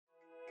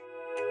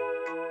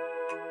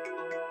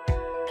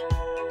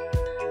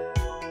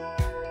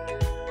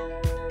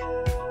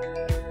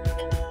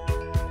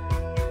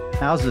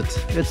How's it?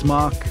 It's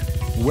Mark.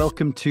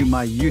 Welcome to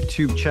my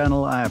YouTube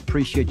channel. I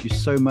appreciate you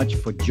so much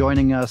for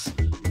joining us.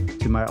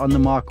 To my On the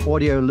Mark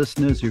audio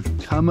listeners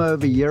who've come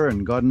over here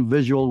and gotten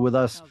visual with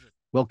us,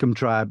 welcome,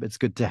 Tribe. It's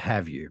good to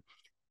have you.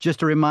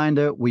 Just a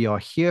reminder, we are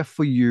here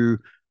for you.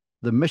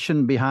 The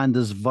mission behind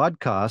this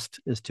vodcast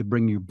is to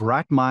bring you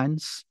bright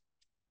minds,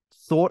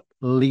 thought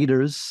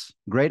leaders,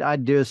 great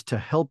ideas to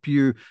help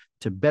you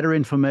to better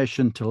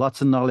information, to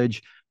lots of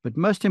knowledge, but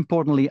most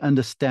importantly,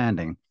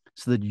 understanding,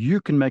 so that you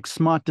can make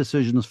smart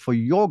decisions for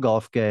your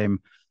golf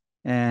game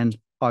and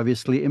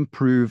obviously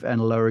improve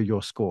and lower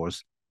your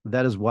scores.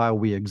 That is why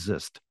we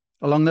exist.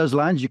 Along those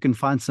lines, you can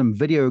find some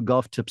video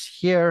golf tips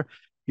here.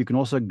 You can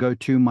also go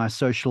to my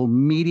social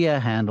media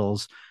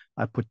handles.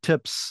 I put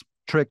tips,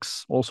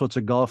 tricks, all sorts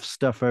of golf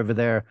stuff over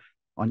there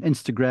on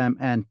Instagram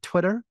and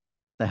Twitter.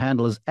 The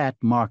handle is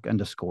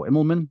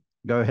 @Mark_Immelman.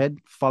 Go ahead,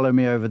 follow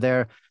me over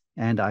there.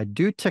 And I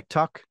do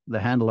TikTok. The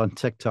handle on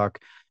TikTok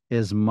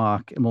is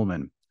Mark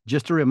Immelman.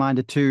 Just a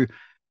reminder too,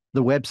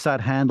 the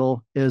website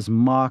handle is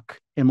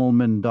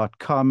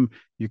markimmelman.com.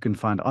 You can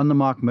find On the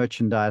Mark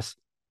merchandise,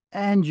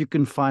 and you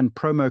can find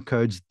promo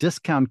codes,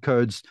 discount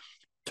codes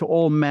to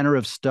all manner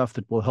of stuff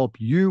that will help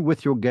you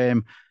with your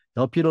game,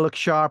 help you to look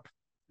sharp,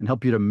 and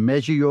help you to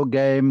measure your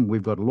game.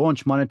 We've got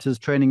launch monitors,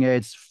 training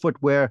aids,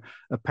 footwear,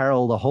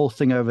 apparel, the whole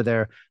thing over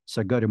there.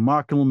 So go to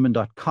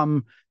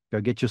markimmelman.com, go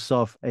get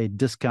yourself a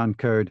discount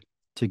code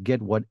to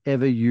get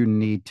whatever you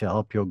need to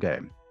help your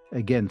game.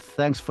 Again,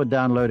 thanks for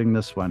downloading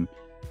this one.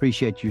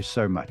 Appreciate you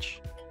so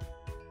much.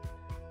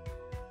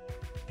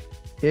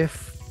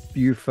 If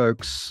you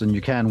folks, and you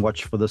can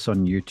watch for this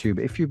on YouTube,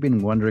 if you've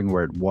been wondering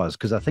where it was,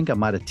 because I think I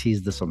might have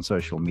teased this on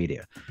social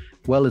media.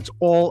 Well, it's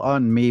all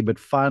on me, but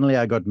finally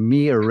I got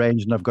me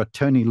arranged, and I've got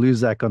Tony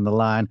Luczak on the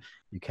line.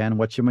 You can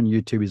watch him on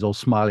YouTube. He's all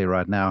smiley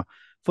right now.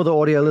 For the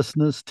audio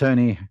listeners,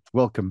 Tony,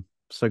 welcome.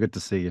 So good to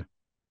see you.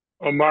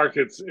 Oh, Mark,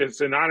 it's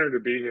an honor to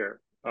be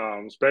here,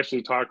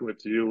 especially talking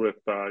with you with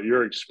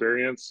your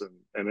experience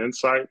and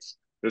insights.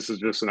 This is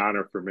just an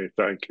honor for me.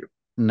 Thank you.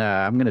 No,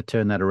 I'm going to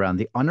turn that around.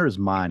 The honor is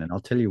mine, and I'll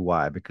tell you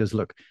why. Because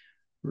look,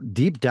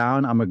 deep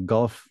down, I'm a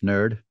golf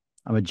nerd.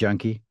 I'm a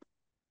junkie.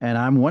 And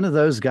I'm one of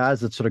those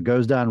guys that sort of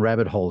goes down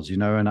rabbit holes,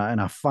 and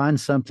I find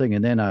something,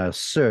 and then I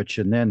search,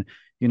 and then,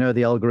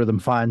 the algorithm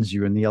finds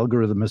you, and the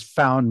algorithm has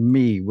found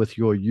me with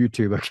your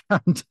YouTube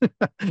account.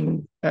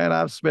 And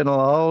I've spent a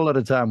whole lot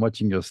of time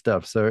watching your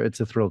stuff. So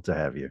it's a thrill to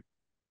have you.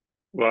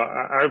 Well,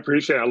 I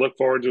appreciate it. I look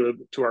forward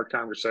to our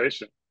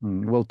conversation.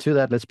 Well, to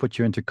that, let's put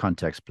you into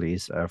context,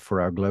 please,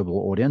 for our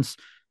global audience.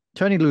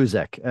 Tony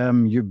Luczak,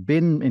 you've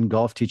been in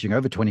golf teaching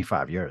over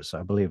 25 years,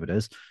 I believe it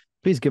is.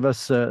 Please give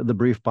us the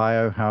brief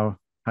bio, how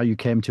you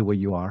came to where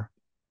you are.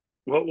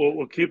 Well,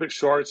 we'll keep it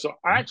short. So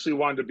I actually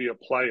wanted to be a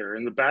player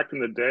back in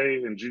the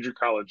day, in junior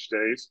college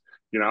days.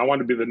 I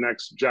wanted to be the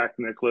next Jack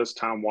Nicklaus,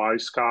 Tom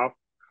Weiskopf,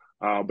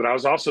 but I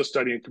was also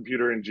studying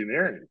computer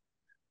engineering,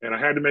 and I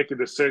had to make a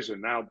decision.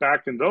 Now,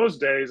 back in those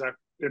days,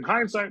 in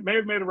hindsight, may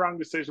have made a wrong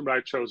decision, but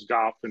I chose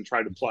golf and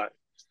tried to play,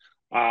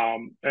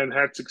 and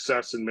had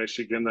success in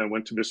Michigan. Then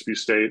went to Mississippi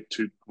State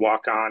to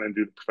walk on and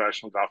do the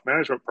professional golf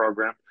management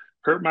program.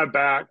 Hurt my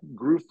back,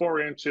 grew 4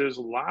 inches,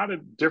 a lot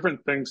of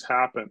different things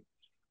happened.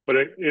 But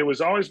it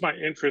was always my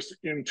interest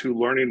into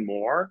learning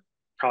more,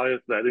 probably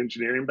that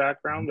engineering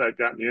background that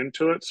got me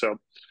into it. So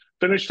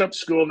finished up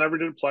school, never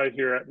did play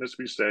here at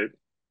Mississippi State.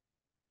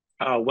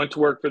 Went to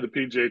work for the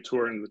PGA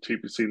Tour and the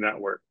TPC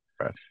network.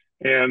 Right.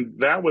 And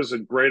that was a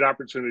great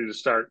opportunity to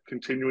start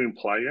continuing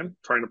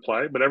trying to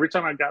play. But every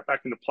time I got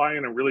back into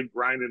playing and really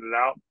grinding it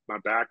out, my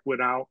back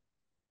went out.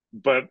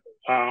 But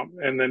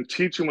and then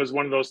teaching was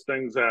one of those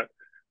things that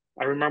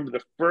I remember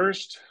the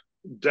first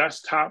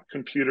desktop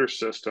computer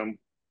system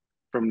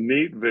from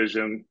Neat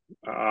Vision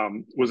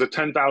was a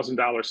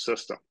 $10,000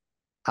 system.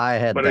 I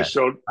had but that. It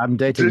showed. I'm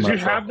dating Did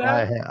myself. you have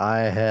that?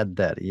 I had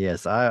that.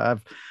 Yes,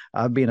 I've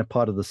been a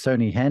part of the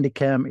Sony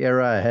Handycam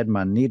era. I had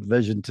my Neat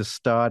Vision to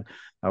start.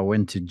 I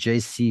went to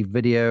JC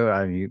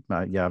Video.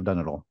 Yeah, I've done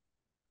it all.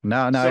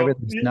 Now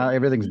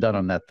everything's done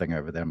on that thing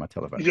over there on my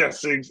telephone.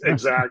 Yes,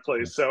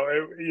 exactly. So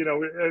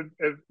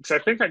I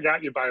think I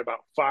got you by about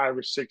 5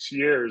 or 6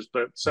 years.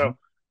 But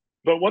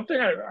one thing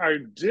I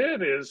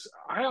did is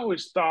I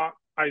always thought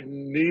I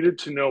needed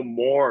to know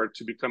more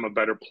to become a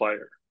better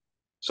player.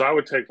 So I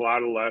would take a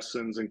lot of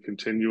lessons and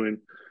continuing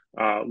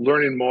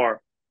learning more.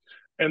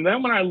 And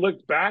then when I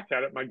looked back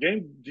at it, my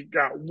game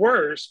got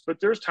worse, but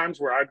there's times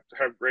where I'd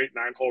have great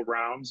 9-hole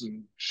rounds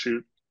and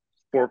shoot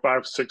 4,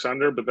 5, 6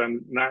 under, but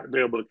then not be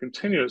able to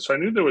continue it. So I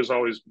knew there was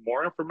always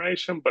more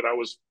information, but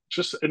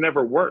it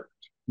never worked.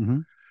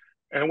 Mm-hmm.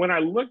 And when I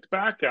looked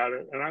back at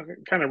it, and I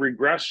kind of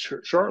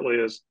regressed shortly,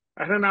 is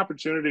I had an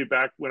opportunity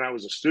back when I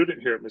was a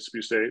student here at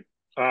Mississippi State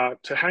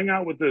to hang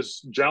out with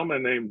this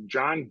gentleman named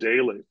John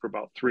Daly for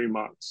about 3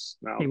 months.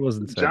 Now, he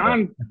wasn't so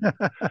John,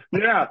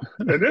 yeah,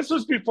 and this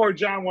was before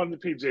John won the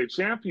PGA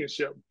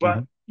Championship.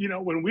 But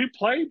when we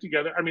played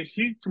together,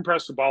 he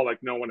compressed the ball like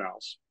no one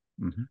else.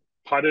 Mm-hmm.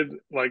 Putted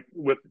like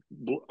with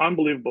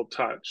unbelievable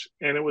touch,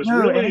 and it was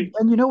really.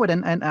 And you know what?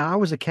 And I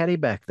was a caddy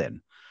back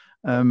then.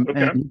 Okay.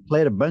 and he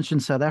played a bunch in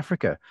South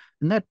Africa.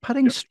 And that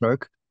putting Yep.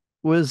 stroke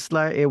was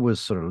like, it was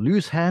sort of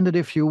loose-handed,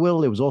 if you will.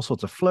 There was all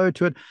sorts of flow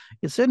to it.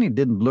 It certainly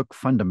didn't look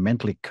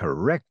fundamentally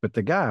correct, but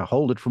the guy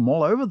held it from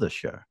all over the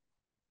show.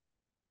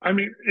 I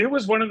mean, it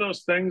was one of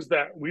those things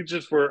that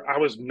I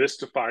was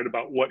mystified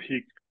about what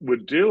he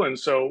would do. And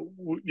so,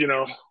 we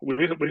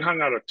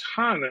hung out a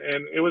ton,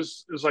 and it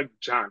was like,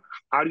 John,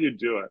 how do you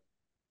do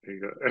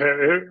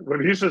it?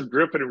 When he says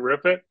grip it and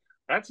rip it,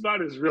 that's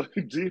about as really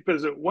deep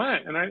as it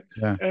went.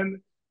 Yeah.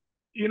 And,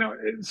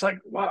 it's like,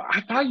 well,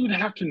 I thought you'd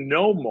have to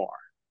know more,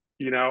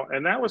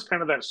 and that was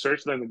kind of that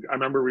search. Then I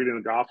remember reading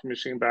The Golf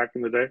Machine back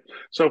in the day.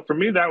 So for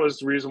me, that was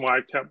the reason why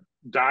I kept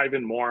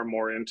diving more and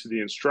more into the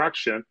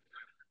instruction.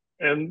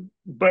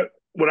 But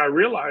what I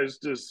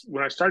realized is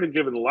when I started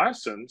giving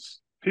lessons,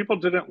 people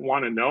didn't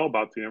want to know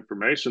about the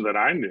information that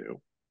I knew.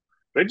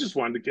 They just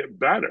wanted to get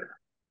better.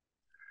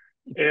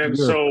 And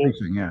You're so,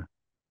 preaching, yeah.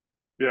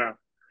 yeah.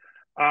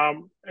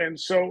 And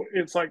so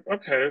it's like,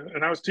 okay.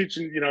 And I was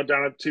teaching,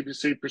 down at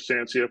TPC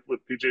Presancia with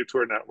PGA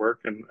Tour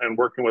Network, and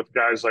working with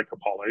guys like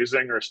Paul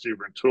Azinger, Steve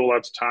Rintoul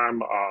at the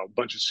time, a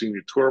bunch of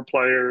senior tour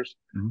players,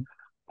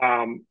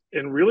 Mm-hmm.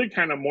 and really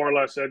kind of more or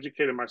less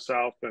educated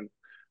myself. And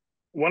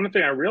one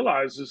thing I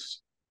realized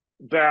is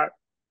that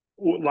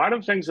a lot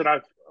of things that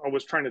I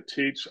was trying to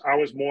teach, I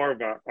was more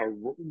of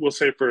we'll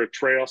say, for a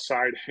trail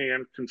side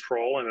hand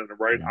control and a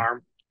right Yeah.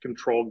 arm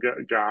control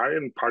guy.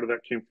 And part of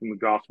that came from the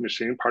Golf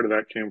Machine. Part of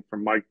that came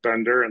from Mike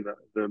Bender and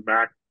the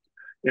Mac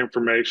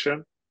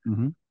information.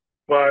 Mm-hmm.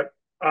 But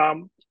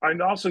I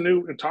also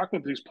knew in talking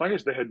with these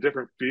players, they had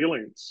different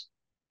feelings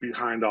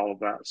behind all of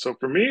that. So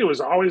for me, it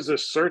was always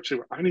this search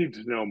of, I need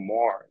to know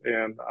more.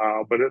 And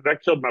that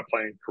killed my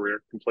playing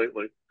career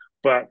completely.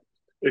 But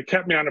it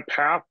kept me on a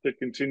path to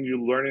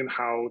continue learning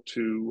how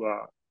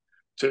to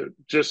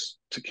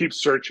keep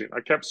searching. I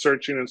kept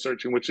searching and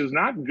searching, which is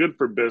not good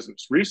for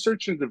business.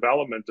 Research and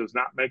development does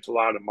not make a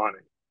lot of money.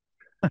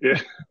 Yeah.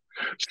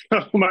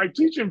 So my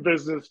teaching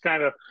business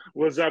kind of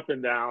was up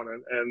and down,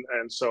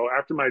 and so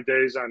after my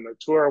days on the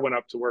tour, I went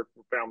up to work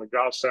for Family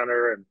Golf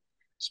Center and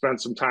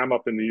spent some time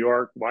up in New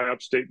York,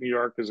 upstate New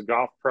York, as a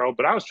golf pro.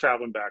 But I was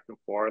traveling back and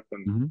forth,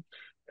 Mm-hmm.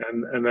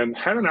 and then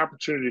had an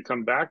opportunity to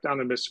come back down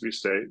to Mississippi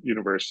State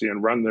University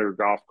and run their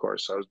golf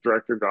course. I was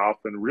director of golf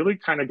and really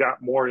kind of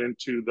got more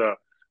into the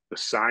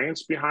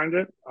science behind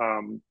it.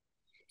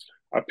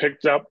 I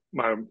picked up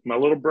my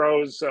little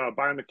bro's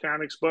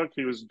biomechanics book.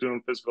 He was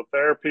doing physical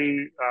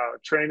therapy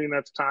training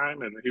at the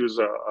time, and he was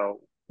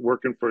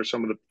working for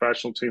some of the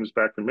professional teams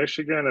back in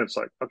Michigan. And it's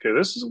like, okay,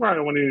 this is where I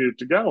wanted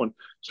to go, and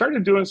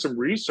started doing some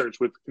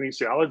research with the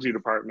kinesiology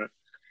department,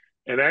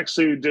 and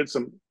actually did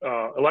some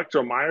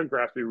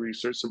electromyography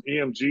research, some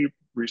EMG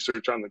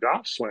research on the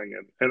golf swing.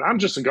 And I'm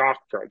just a golf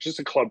pro, just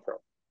a club pro.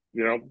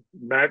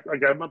 I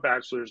got my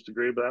bachelor's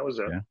degree, but that was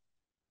it. Yeah.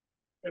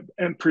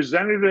 And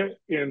presented it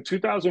in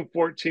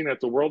 2014 at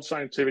the World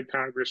Scientific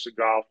Congress of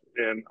Golf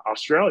in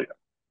Australia.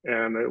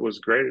 And it was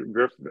great.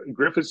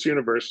 Griffiths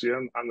University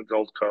on the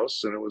Gold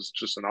Coast, and it was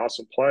just an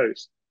awesome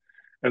place.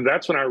 And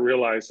that's when I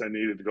realized I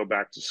needed to go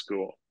back to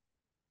school,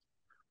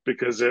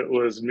 because it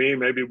was me,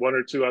 maybe one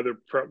or two other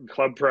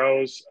club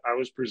pros I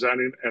was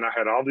presenting, and I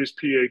had all these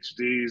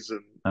PhDs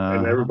and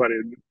Uh-huh. everybody.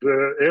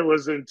 It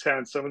was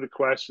intense. Some of the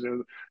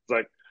questions,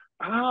 like,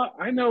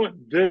 I know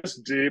it this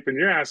deep, and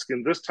you're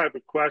asking this type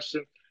of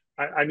question.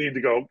 I need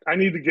to go. I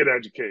need to get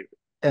educated.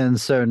 And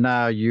so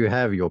now you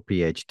have your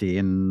PhD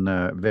in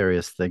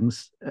various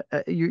things.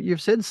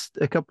 You've said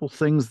a couple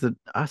things that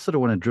I sort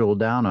of want to drill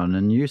down on.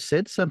 And you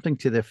said something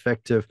to the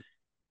effect of,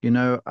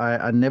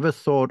 I never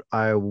thought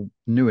I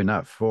knew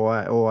enough, or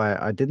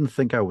I didn't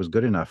think I was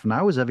good enough. And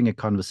I was having a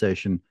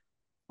conversation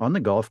on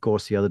the golf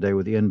course the other day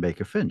with Ian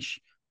Baker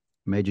Finch,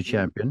 major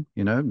champion,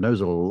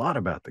 knows a lot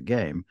about the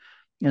game,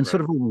 and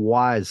sort Right. of a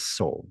wise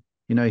soul.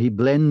 He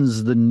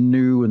blends the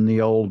new and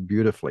the old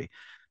beautifully.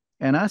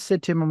 And I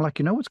said to him, I'm like,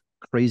 what's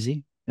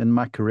crazy in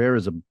my career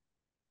as a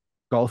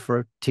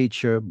golfer,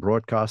 teacher,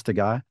 broadcaster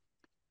guy?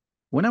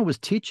 When I was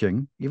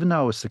teaching, even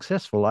though I was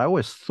successful, I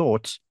always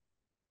thought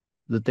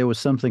that there was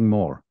something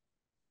more.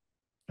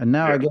 And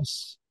now I Yeah.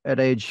 guess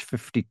at age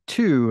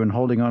 52 and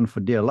holding on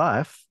for dear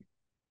life,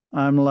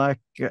 I'm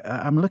like,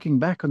 I'm looking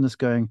back on this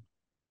going,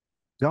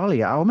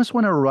 golly, I almost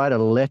want to write a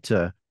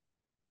letter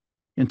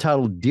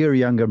entitled Dear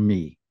Younger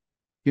Me.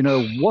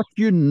 What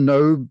you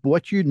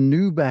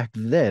knew back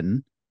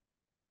then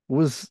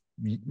was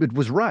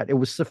right. It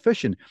was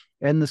sufficient.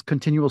 And this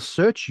continual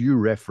search you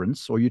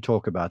reference, or you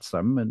talk about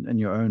some in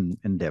your own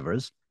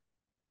endeavors,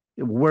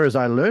 whereas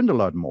I learned a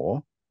lot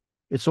more,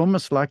 it's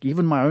almost like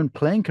even my own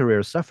playing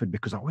career suffered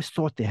because I always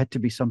thought there had to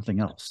be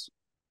something else.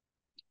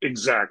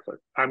 Exactly.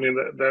 I mean,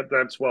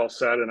 that's well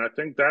said, and I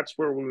think that's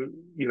where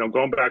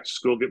going back to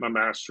school, get my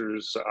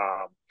master's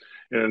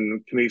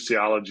in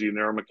kinesiology,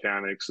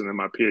 neuromechanics, and then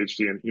my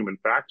PhD in human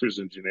factors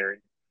engineering.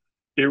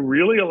 It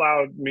really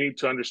allowed me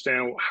to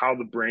understand how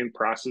the brain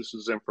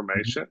processes Mhm.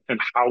 information and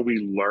how we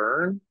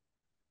learn.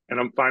 And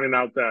I'm finding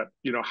out that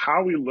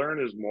how we learn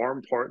is more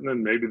important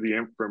than maybe the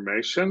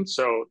information.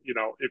 So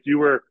if you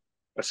were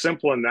a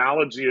simple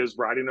analogy is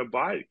riding a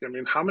bike. I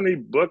mean, how many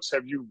books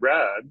have you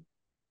read,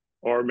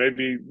 or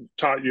maybe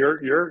taught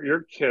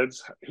your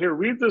kids? Here,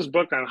 read this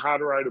book on how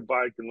to ride a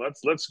bike, and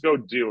let's go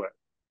do it.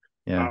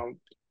 Yeah. Um,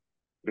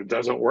 it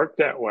doesn't work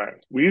that way.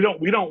 We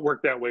don't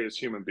work that way as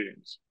human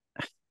beings.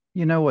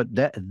 You know what,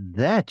 that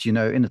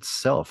in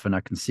itself, and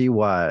I can see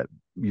why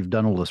you've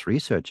done all this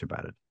research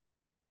about it.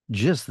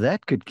 Just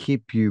that could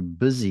keep you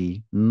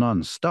busy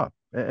nonstop.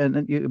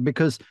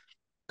 Because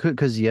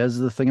here's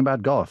the thing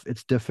about golf,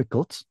 it's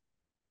difficult.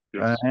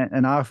 Yes,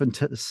 And I often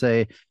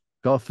say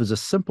golf is a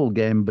simple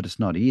game, but it's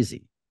not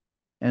easy.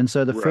 And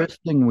so the right. first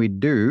thing we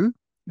do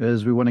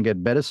is we want to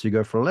get better. So you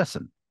go for a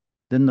lesson.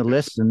 Then the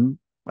Yes, lesson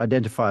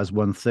identifies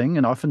one thing.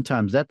 And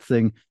oftentimes that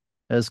thing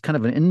is kind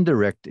of an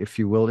indirect, if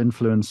you will,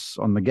 influence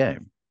on the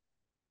game.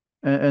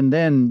 And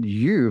then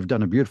you've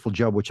done a beautiful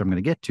job, which I'm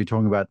going to get to,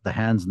 talking about the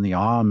hands and the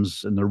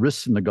arms and the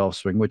wrists in the golf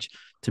swing, which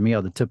to me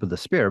are the tip of the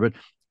spear. But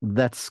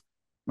that's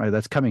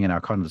that's coming in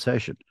our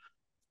conversation,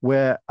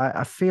 where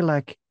I feel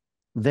like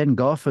then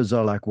golfers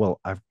are like, well,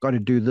 I've got to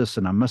do this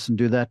and I mustn't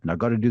do that, and I've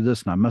got to do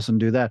this and I mustn't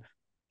do that.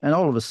 And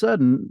all of a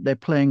sudden, they're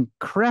playing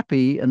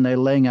crappy and they're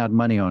laying out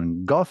money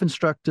on golf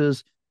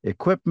instructors,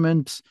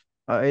 equipment.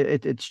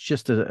 It's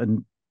just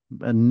a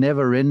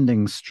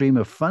never-ending stream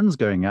of funds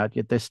going out,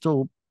 yet they're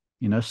still,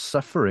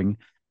 suffering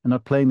and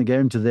not playing the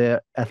game to their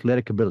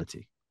athletic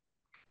ability.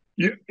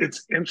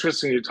 it's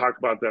interesting you talk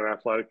about that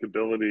athletic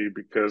ability,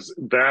 because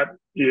that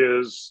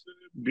is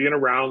being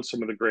around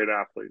some of the great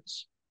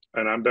athletes.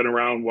 And I've been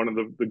around one of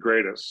the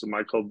greatest,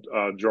 Michael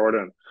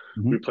Jordan.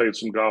 Mhm. We played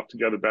some golf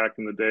together back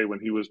in the day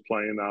when he was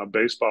playing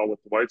baseball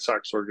with the White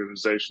Sox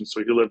organization.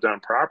 So he lived on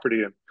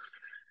property,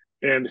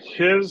 and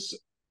his,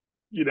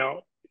 you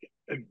know,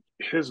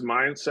 his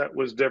mindset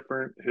was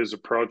different. His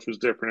approach was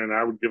different, and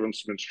I would give him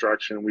some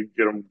instruction. We'd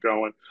get him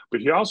going,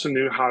 but he also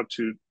knew how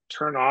to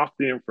turn off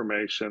the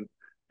information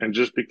and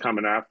just become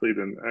an athlete.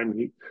 And I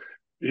mean,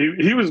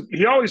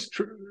 he always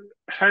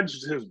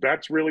hedged his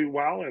bets really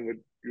well, and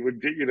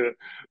would get you to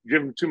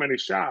give him too many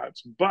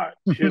shots. But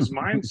his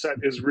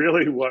mindset is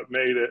really what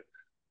made it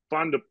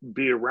fun to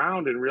be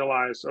around and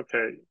realize,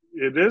 okay,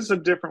 it is a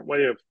different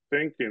way of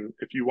thinking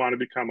if you want to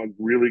become a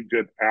really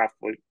good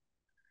athlete.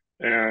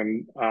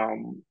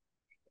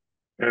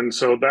 And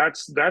so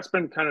that's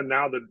been kind of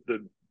now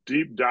the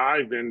deep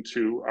dive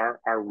into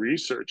our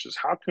research is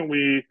how can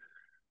we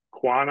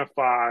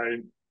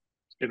quantify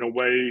in a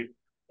way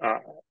uh,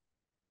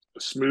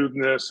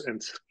 smoothness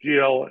and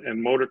skill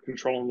and motor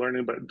control and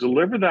learning, but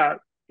deliver that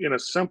in a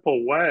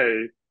simple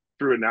way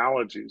through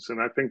analogies. And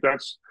I think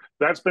that's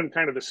been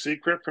kind of the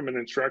secret from an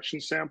instruction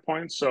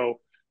standpoint. So,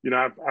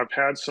 I've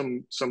had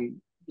some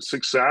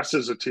success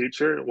as a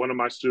teacher. One of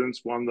my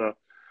students won the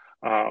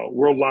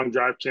World Long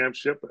Drive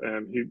Championship,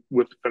 and he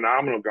with a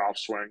phenomenal golf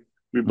swing.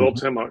 We Mhm.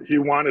 built him he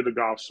wanted a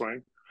golf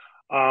swing.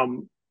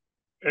 Um,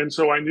 and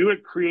so I knew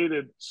it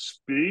created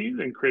speed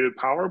and created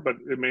power, but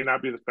it may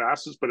not be the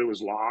fastest, but it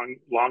was long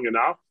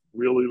enough,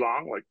 really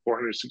long, like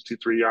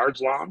 463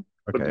 yards long.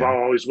 But the Okay.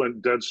 ball always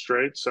went dead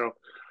straight. So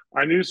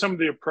I knew some of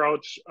the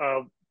approach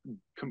of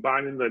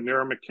combining the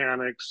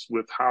neuromechanics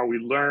with how we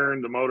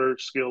learn the motor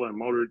skill and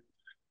motor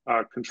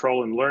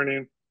control and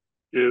learning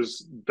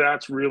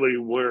that's really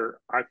where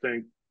I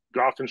think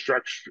golf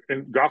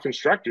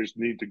instructors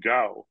need to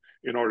go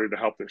in order to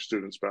help their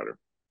students better.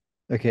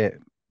 Okay.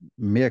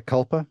 Mea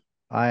culpa.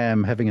 I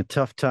am having a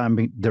tough time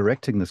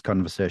directing this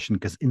conversation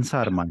because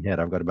inside of my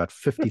head, I've got about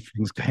 50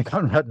 things going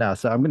on right now.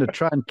 So I'm going to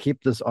try and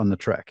keep this on the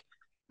track.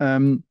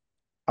 Um,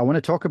 I want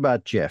to talk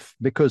about Jeff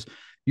because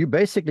you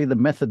basically, the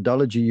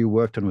methodology you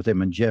worked on with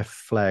him, and Jeff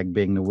Flagg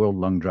being the world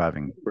long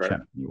driving Right.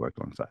 champion you worked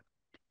alongside.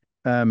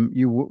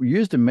 You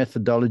used a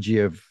methodology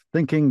of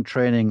thinking,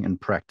 training, and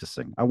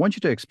practicing. I want you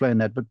to explain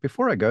that. But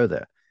before I go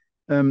there,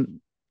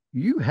 um,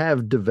 you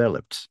have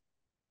developed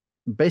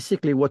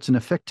basically what's an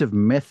effective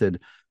method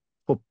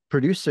for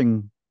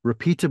producing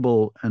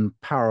repeatable and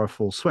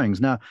powerful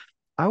swings. Now,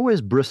 I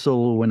always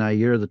bristle when I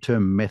hear the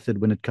term method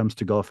when it comes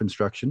to golf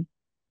instruction.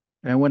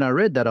 And when I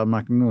read that, I'm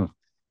like, "Ugh."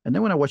 And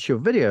then when I watch your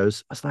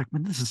videos, I was like,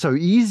 man, this is so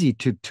easy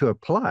to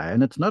apply.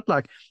 And it's not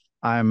like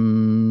I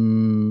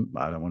don't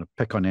want to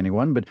pick on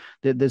anyone, but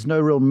there's no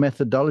real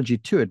methodology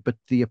to it. But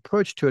the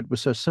approach to it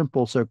was so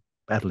simple, so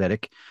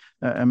athletic,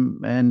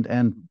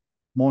 and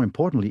more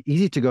importantly,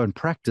 easy to go and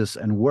practice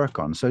and work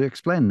on. So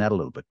explain that a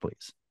little bit,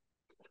 please.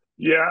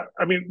 Yeah,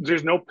 I mean,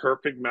 there's no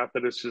perfect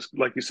method. It's just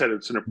like you said,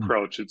 it's an Mm.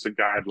 approach, it's a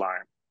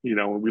guideline.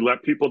 We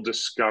let people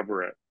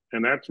discover it,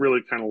 and that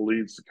really kind of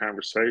leads the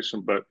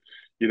conversation. But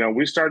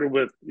we started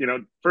with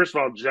first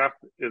of all, Jeff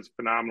is a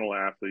phenomenal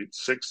athlete,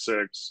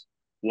 6'6",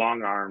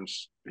 long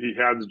arms. He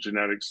had the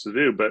genetics to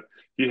do, but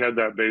he had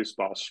that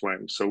baseball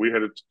swing, so we had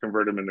to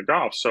convert him into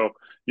golf. So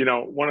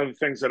one of the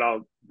things that I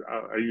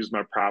use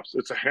my props.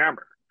 It's a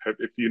hammer.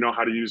 If you know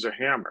how to use a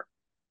hammer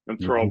and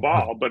throw a Yeah.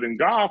 ball. But in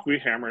golf, we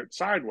hammer it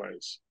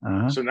sideways.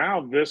 Uh-huh. So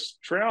now this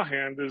trail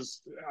hand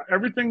is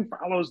everything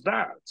follows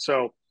that.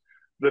 So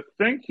the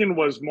thinking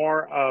was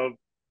more of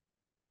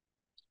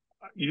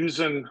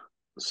using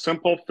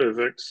simple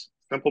physics,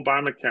 simple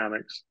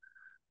biomechanics,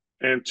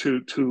 and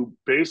to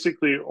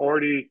basically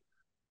already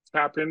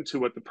tap into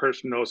what the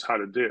person knows how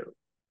to do.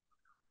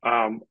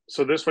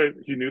 So this way,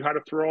 he knew how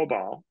to throw a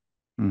ball,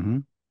 Mm-hmm.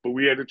 but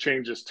we had to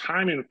change his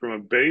timing from a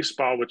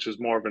baseball, which is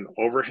more of an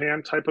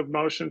overhand type of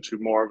motion, to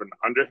more of an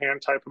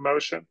underhand type of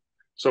motion.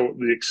 So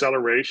the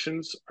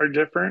accelerations are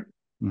different.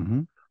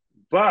 Mm-hmm.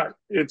 But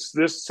it's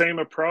this same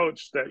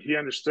approach that he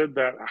understood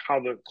that how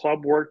the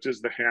club worked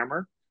is the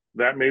hammer.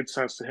 That made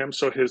sense to him.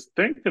 So his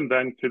thinking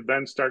then could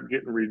then start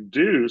getting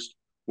reduced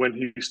when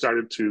he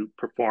started to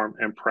perform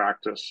and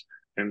practice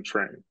and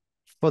train.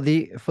 For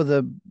the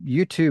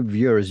YouTube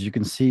viewers, you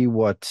can see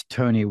what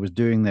Tony was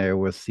doing there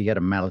with he had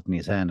a mallet in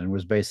his hand and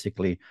was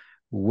basically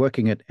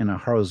working it in a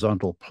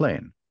horizontal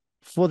plane.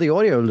 For the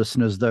audio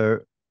listeners, though,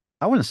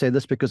 I want to say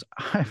this because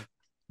I've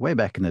way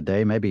back in the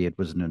day, maybe it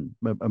was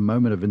a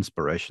moment of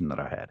inspiration that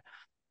I had.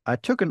 I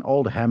took an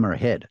old hammer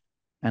head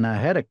and I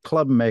had a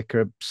club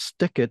maker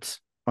stick it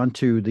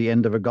onto the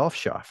end of a golf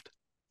shaft.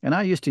 And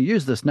I used to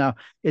use this. Now,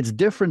 it's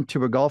different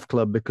to a golf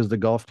club because the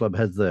golf club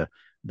has the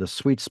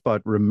sweet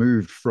spot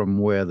removed from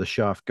where the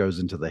shaft goes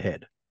into the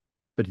head.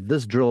 But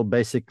this drill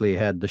basically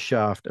had the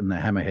shaft and the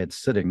hammerhead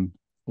sitting,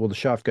 or the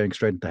shaft going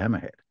straight into the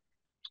hammerhead.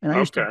 And I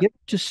used to Okay. give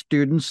it to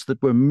students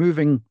that were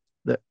moving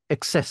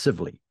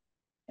excessively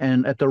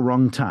and at the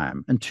wrong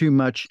time and too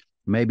much,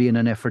 maybe in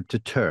an effort to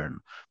turn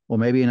or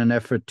maybe in an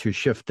effort to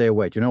shift their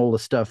weight, all the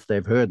stuff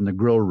they've heard in the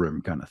grill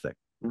room kind of thing.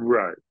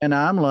 Right. And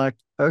I'm like,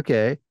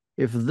 okay,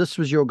 if this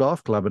was your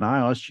golf club and I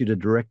asked you to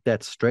direct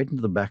that straight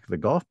into the back of the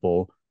golf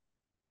ball,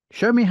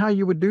 show me how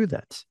you would do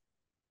that.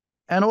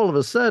 And all of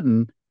a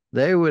sudden,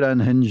 they would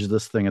unhinge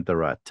this thing at the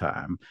right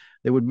time.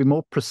 There would be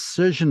more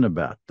precision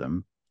about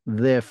them.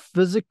 Their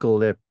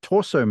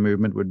torso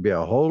movement would be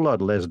a whole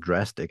lot less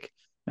drastic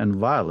and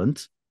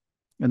violent.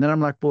 And then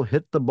I'm like, well,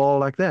 hit the ball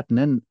like that. And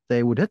then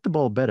they would hit the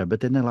ball better. But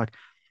then they're like,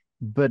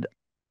 but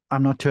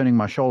I'm not turning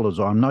my shoulders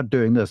or I'm not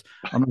doing this.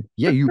 I'm like,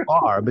 yeah, you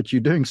are, but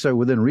you're doing so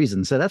within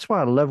reason. So that's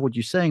why I love what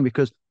you're saying,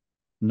 because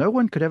no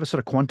one could ever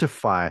sort of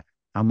quantify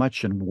how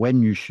much and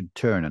when you should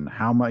turn and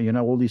how much,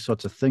 all these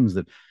sorts of things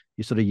that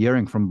you're sort of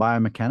hearing from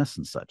biomechanics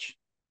and such.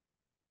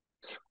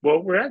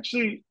 Well, we're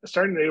actually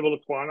starting to be able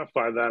to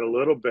quantify that a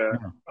little bit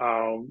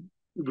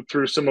Yeah.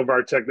 through some of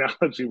our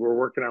technology we're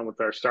working on with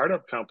our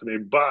startup company.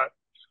 But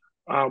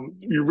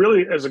you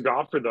really, as a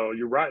golfer, though,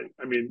 you're right.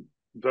 I mean,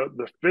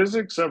 the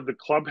physics of the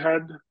club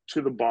head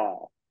to the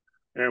ball,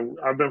 and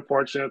I've been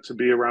fortunate to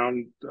be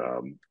around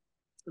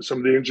some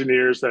of the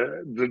engineers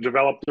that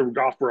develop the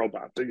golf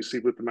robot that you see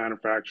with the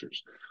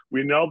manufacturers.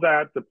 We know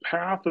that the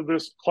path of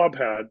this club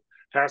head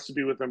has to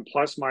be within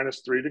plus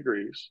minus 3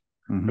 degrees,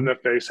 Mm-hmm. and the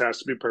face has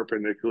to be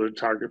perpendicular to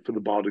target for the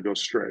ball to go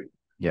straight.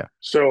 Yeah.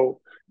 So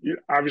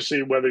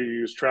obviously, whether you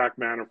use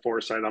TrackMan or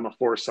Foresight, I'm a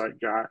Foresight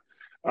guy,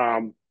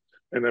 and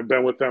I've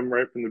been with them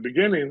right from the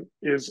beginning,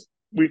 is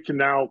we can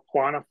now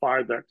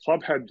quantify that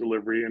club head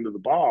delivery into the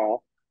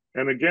ball.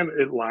 And again,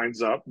 it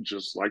lines up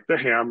just like the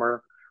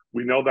hammer.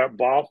 We know that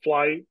ball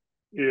flight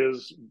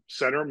is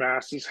center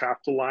masses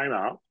have to line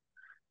up.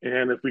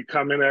 And if we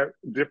come in at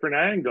different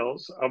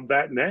angles of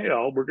that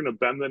nail, we're going to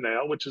bend the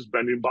nail, which is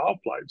bending ball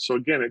flight. So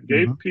again, it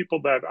gave Mm-hmm.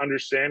 people that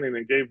understanding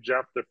and gave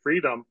Jeff the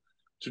freedom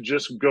to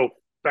just go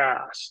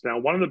fast. Now,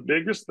 one of the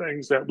biggest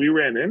things that we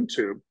ran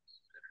into,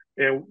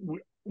 and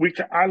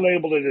I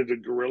labeled it as a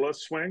gorilla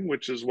swing,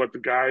 which is what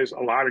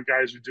a lot of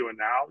guys are doing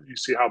now. You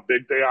see how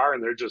big they are,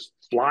 and they're just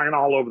flying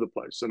all over the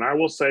place. And I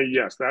will say,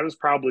 yes, that is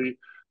probably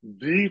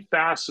the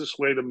fastest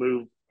way to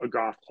move a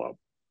golf club.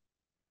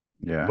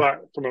 Yeah.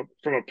 But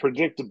from a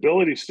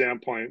predictability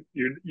standpoint,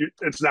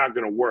 it's not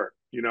going to work,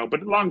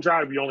 But long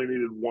drive, you only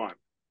needed one.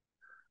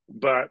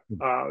 But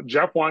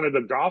Jeff wanted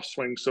a golf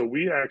swing, so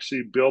we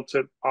actually built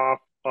it off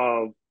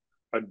of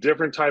a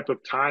different type of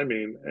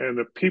timing. And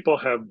the people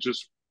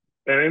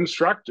and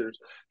instructors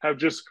have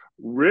just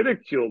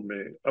ridiculed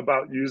me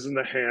about using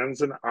the hands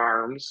and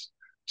arms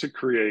to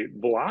create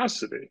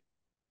velocity.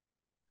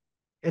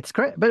 It's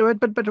great. But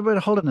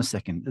hold on a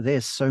second.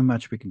 There's so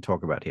much we can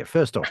talk about here.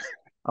 First off,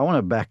 I want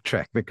to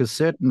backtrack because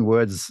certain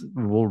words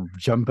will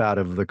jump out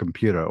of the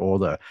computer or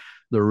the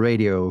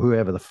radio,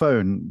 whoever, the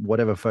phone,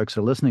 whatever folks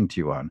are listening to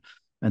you on,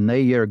 and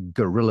they hear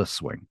gorilla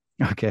swing,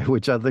 okay,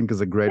 which I think is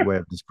a great way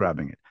of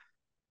describing it.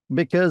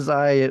 Because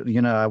I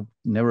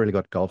never really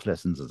got golf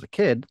lessons as a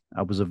kid.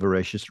 I was a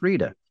voracious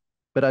reader.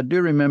 But I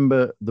do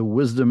remember the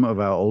wisdom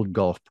of our old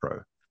golf pro.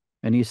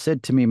 And he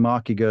said to me,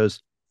 Mark, he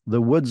goes,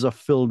 the woods are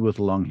filled with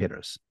long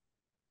hitters.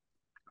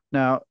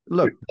 Now,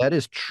 look, that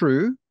is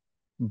true.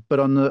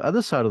 But on the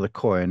other side of the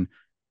coin,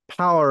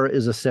 power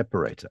is a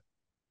separator.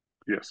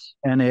 Yes.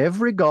 And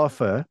every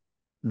golfer,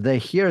 they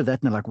hear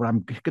that and they're like, well,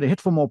 I'm going to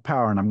hit for more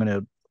power and I'm going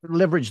to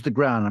leverage the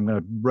ground. I'm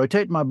going to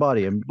rotate my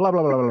body and blah,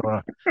 blah, blah,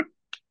 blah,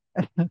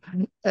 blah.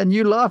 And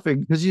you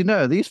laughing because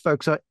these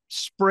folks are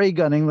spray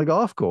gunning the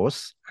golf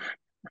course,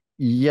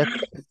 yet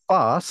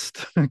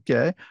fast.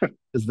 Okay.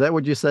 Is that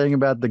what you're saying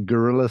about the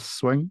gorilla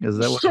swing? Is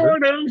that what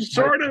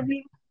Sort of.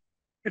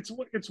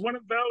 it's one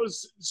of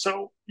those.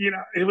 So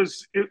it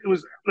was.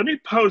 Let me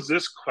pose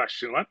this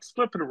question. Let's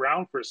flip it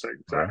around for a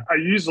second. All right. I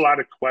use a lot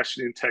of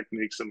questioning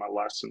techniques in my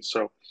lessons.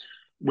 So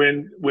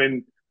when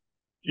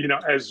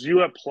as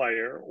you a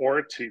player or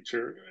a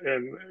teacher,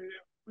 and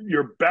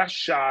your best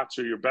shots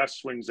or your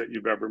best swings that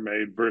you've ever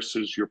made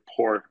versus your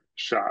poor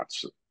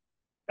shots,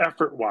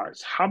 effort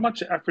wise, how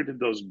much effort did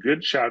those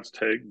good shots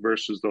take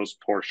versus those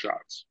poor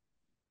shots?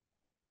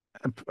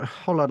 A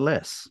whole lot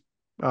less.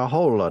 A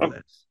whole lot Oh,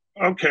 less.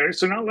 okay,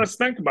 so now let's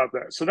think about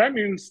that. So that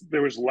means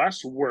there was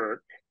less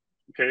work.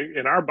 Okay,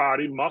 in our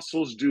body,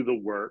 muscles do the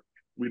work.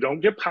 We don't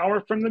get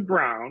power from the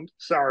ground.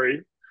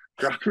 Sorry,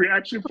 ground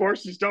reaction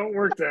forces don't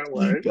work that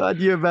way. God,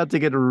 you're about to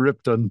get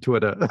ripped on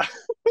Twitter.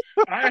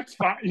 That's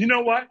fine. You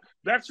know what?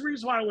 That's the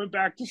reason why I went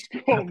back to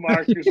school,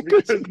 Mark, is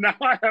because now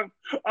I have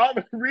all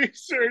the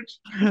research,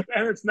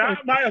 and it's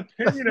not my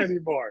opinion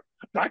anymore.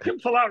 I can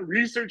pull out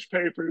research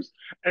papers,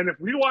 and if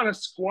we want to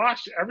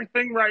squash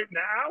everything right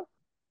now,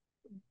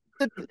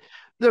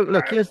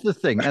 Look, here's the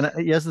thing. And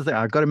here's the thing.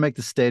 I've got to make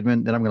the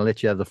statement, then I'm going to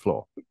let you have the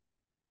floor.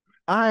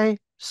 I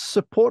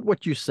support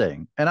what you're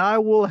saying. And I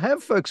will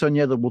have folks on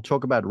here that will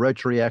talk about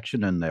rotary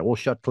action and they all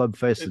shut club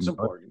face. it's And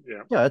important.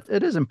 Yeah. yeah,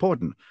 it is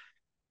important.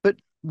 But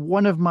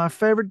one of my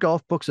favorite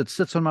golf books that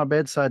sits on my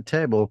bedside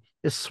table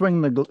is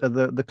Swing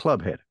the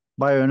Club Head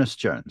by Ernest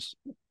Jones.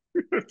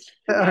 It's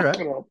All right.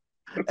 phenomenal.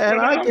 It's And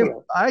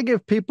phenomenal. I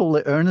give people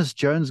the Ernest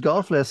Jones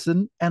golf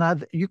lesson,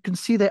 and you can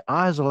see their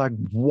eyes are like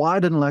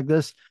widen like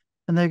this,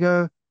 and they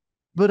go,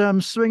 "But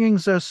I'm swinging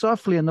so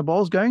softly, and the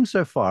ball's going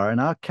so far."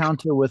 And I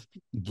counter with,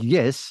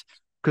 "Yes,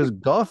 because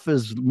golf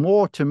is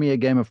more to me a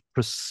game of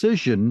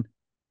precision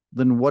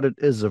than what it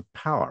is of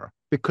power.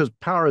 Because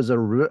power is a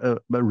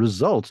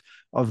result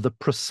of the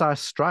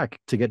precise strike,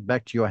 to get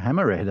back to your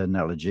hammerhead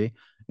analogy,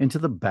 into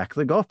the back of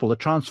the golf ball, the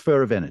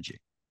transfer of energy."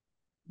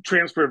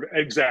 Transfer,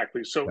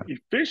 exactly. So Yeah.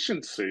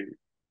 efficiency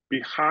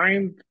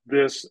behind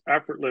this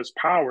effortless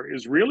power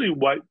is really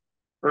what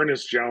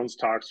Ernest Jones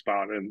talks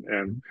about,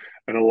 and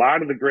a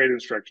lot of the great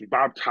instruction.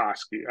 Bob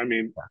Toski, I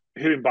mean,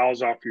 hitting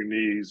balls off your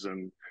knees,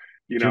 and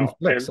Jim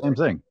Flick, and same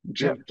thing. Yeah.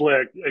 Jim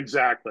Flick,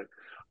 exactly.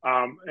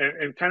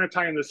 And kind of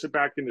tying this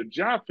back into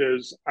Jeff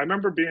is, I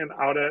remember being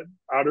out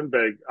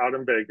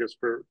in Vegas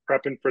for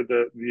prepping for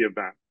the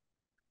event,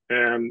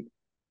 and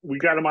we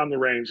got him on the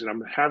range, and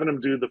I'm having him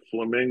do the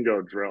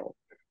flamingo drill.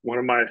 One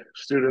of my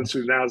students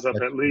who now is up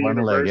That's at Lee one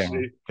leg. Yeah.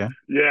 University, Okay.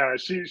 yeah,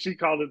 she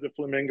called it the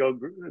flamingo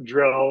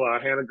drill.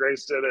 Hannah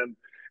Grace did,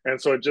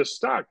 and so it just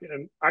stuck.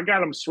 And I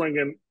got him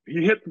swinging.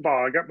 He hit the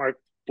ball. I got my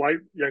flight.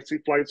 Yeah, I see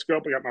flight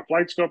scope. I got my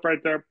flight scope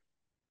right there.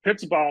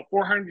 Hits the ball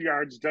 400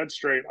 yards dead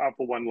straight off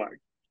of one leg.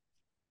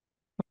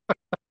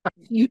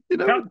 You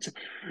know,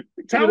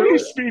 Tell me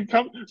speed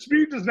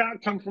does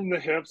not come from the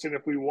hips. And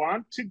if we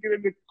want to get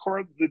into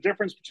the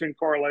difference between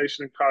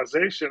correlation and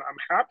causation,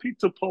 I'm happy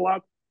to pull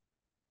out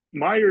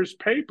Meyer's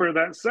paper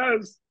that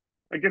says,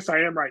 I guess I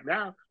am right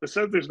now, that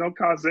says there's no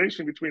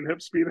causation between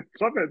hip speed and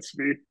clubhead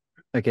speed.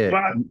 okay.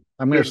 But I'm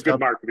going to there's good stop.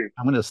 marketing.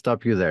 I'm going to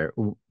stop you there.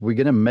 We're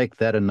going to make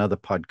that another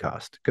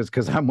podcast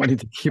because I'm wanting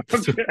to keep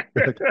this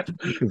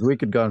because we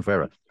could go on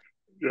forever.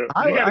 Yeah,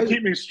 you got to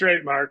keep me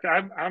straight, Mark.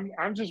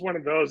 I'm just one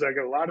of those. I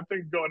got a lot of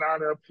things going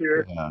on up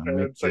here,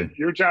 and so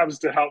your job is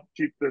to help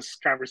keep this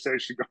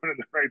conversation going in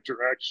the right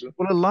direction.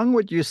 Well, along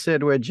what you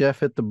said, where Jeff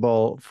hit the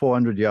ball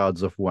 400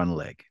 yards off one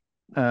leg.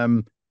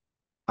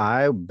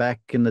 Back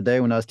in the day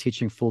when I was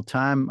teaching full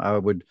time, I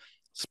would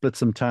split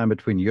some time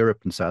between Europe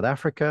and South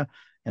Africa,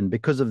 and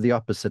because of the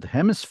opposite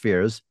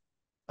hemispheres,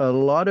 a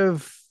lot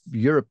of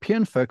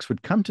European folks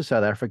would come to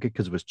South Africa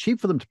because it was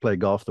cheap for them to play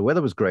golf. The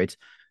weather was great.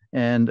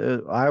 And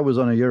I was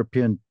on the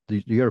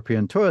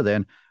European tour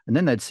then, and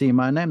then they'd see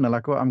my name. They're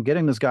like, "Well, I'm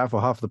getting this guy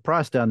for half the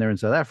price down there in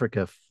South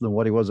Africa than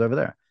what he was over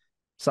there."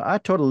 So I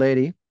taught a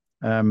lady.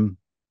 I'll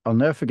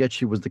never forget.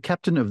 She was the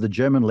captain of the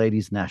German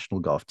ladies' national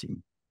golf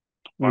team.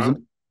 Wow. Was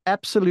an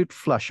absolute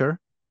flusher.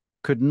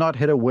 Could not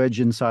hit a wedge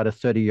inside of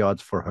 30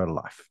 yards for her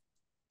life.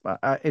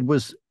 It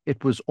was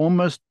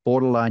almost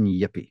borderline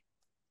yippy.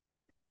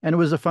 And it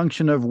was a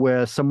function of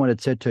where someone had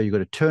said to her, "You got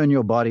to turn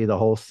your body, the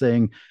whole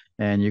thing.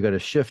 And you got to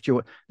shift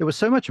there was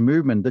so much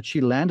movement that she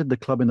landed the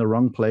club in the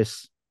wrong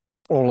place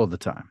all of the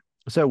time.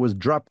 So it was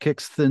drop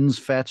kicks, thins,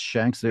 fats,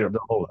 shanks, the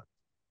whole lot.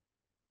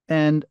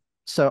 And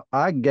so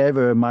I gave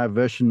her my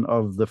version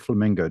of the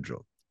flamingo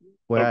drill,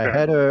 where I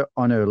had her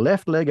on her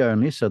left leg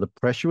only. So the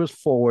pressure was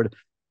forward,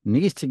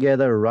 knees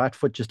together, right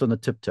foot just on the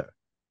tiptoe.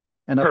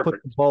 And I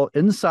put the ball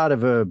inside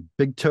of her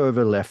big toe of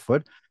her left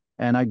foot,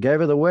 and I gave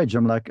her the wedge.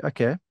 I'm like,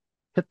 okay,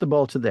 hit the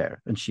ball to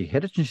there. And she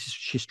hit it, and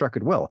she struck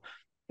it well.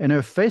 And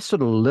her face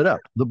sort of lit up.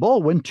 The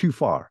ball went too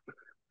far.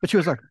 But she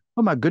was like,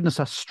 "Oh my goodness,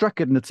 I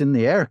struck it and it's in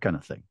the air," kind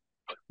of thing.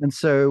 And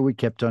so we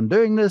kept on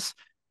doing this.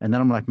 And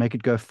then I'm like, "Make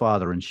it go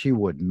farther." And she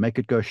would. Make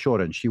it go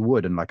shorter. And she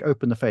would. And like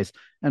open the face.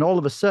 And all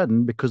of a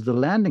sudden, because the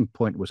landing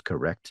point was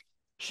correct,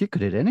 she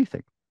could hit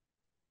anything.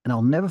 And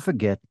I'll never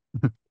forget,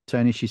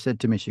 Tony, she said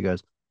to me, she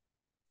goes,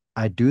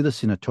 "I do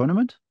this in a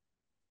tournament."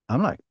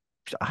 I'm like,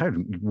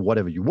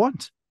 "Whatever you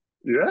want."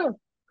 Yeah.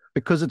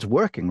 Because it's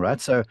working, right?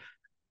 So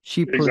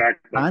She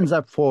Exactly. signs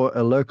up for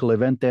a local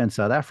event there in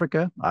South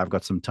Africa. I've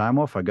got some time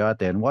off. I go out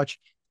there and watch.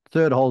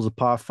 Third hole's a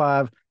par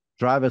five.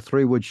 Driver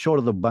 3-wood short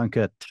of the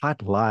bunker,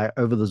 tight lie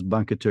over this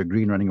bunker to a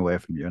green running away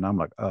from you. And I'm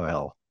like, oh,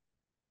 hell.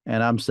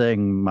 And I'm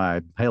saying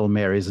my Hail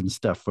Marys and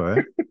stuff for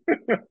her.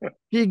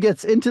 She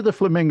gets into the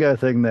flamingo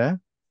thing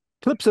there,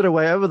 clips it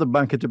away over the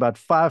bunker to about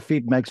 5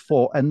 feet, makes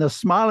four. And the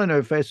smile on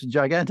her face was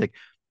gigantic.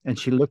 And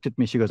she looked at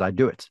me. She goes, I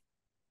do it.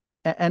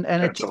 And it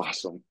That's just,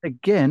 awesome.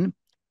 again,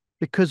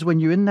 because when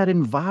you're in that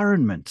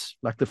environment,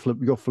 like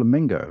your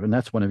flamingo, and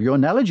that's one of your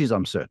analogies,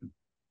 I'm certain,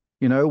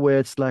 where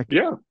it's like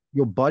Yeah.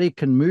 your body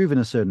can move in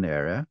a certain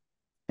area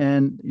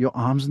and your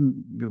arms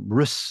and your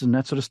wrists and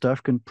that sort of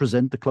stuff can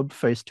present the club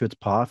face to its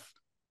path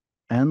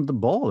and the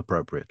ball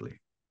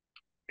appropriately.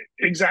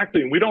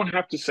 Exactly. And we don't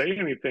have to say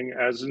anything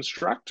as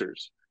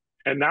instructors.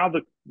 And now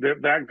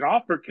that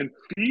golfer can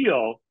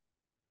feel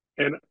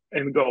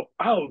and go,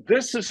 oh,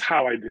 this is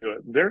how I do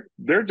it.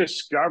 Their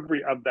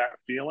discovery of that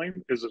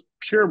feeling is a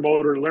pure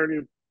motor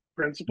learning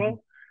Mm-hmm.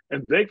 principle,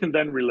 and they can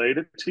then relate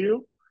it to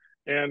you.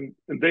 And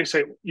they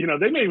say,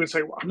 they may even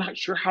say, well, I'm not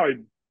sure how I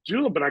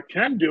do it, but I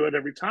can do it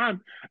every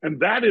time. And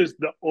that is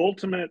the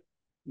ultimate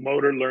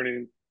motor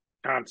learning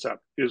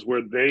concept, is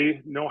where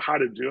they know how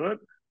to do it,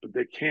 but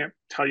they can't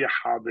tell you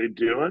how they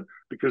do it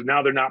because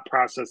now they're not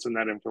processing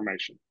that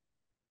information.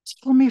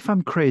 Tell me if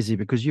I'm crazy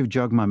because you've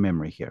jogged my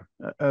memory here.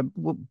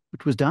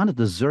 It was down at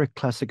the Zurich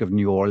Classic of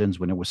New Orleans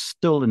when it was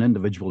still an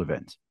individual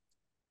event.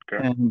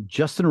 Okay. And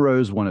Justin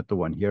Rose won it the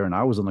one year, and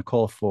I was on the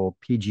call for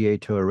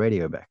PGA Tour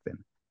Radio back then.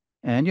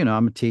 And,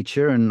 I'm a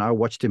teacher, and I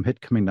watched him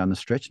hit coming down the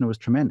stretch, and it was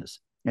tremendous.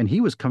 And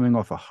he was coming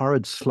off a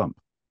horrid slump.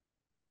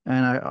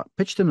 And I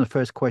pitched him the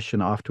first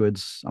question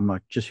afterwards. I'm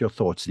like, just your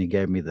thoughts. And he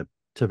gave me the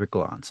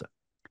typical answer.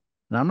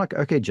 And I'm like,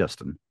 okay,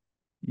 Justin,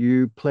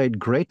 you played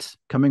great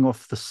coming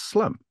off the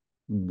slump.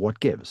 What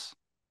gives?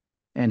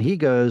 And he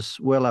goes,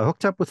 well, I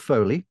hooked up with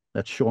Foley.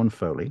 That's Sean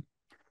Foley.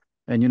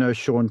 And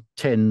Sean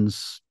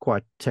tends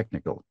quite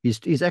technical.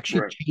 He's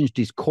actually Right. changed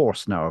his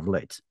course now of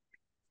late.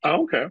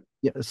 Oh, okay.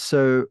 Yeah.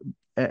 So,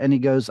 and he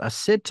goes, I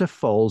said to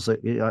Foles,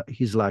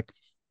 he's like,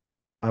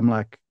 I'm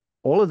like,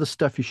 all of the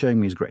stuff you're showing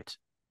me is great,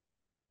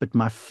 but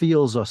my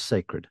feels are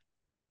sacred.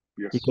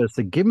 He Yes. goes,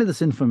 to give me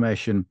this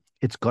information,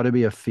 it's got to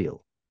be a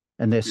feel.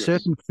 And there's Yes.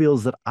 certain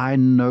feels that I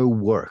know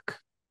work.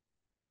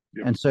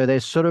 Yep. And so they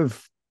sort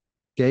of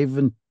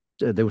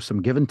there was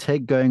some give and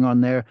take going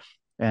on there.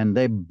 And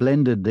they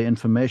blended the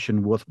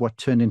information with what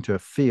turned into a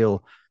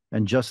feel.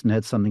 And Justin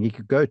had something he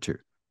could go to.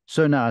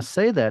 So now I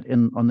say that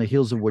on the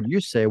heels of what you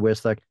say, where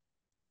it's like,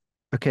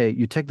 okay,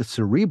 you take the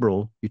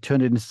cerebral, you turn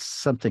it into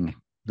something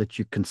that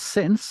you can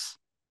sense.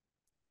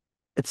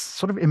 It's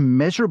sort of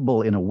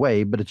immeasurable in a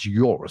way, but it's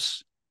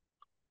yours.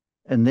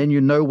 And then you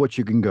know what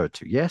you can go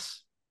to.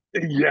 Yes?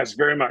 Yes,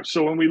 very much.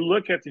 So when we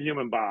look at the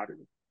human body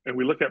and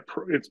we look at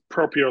its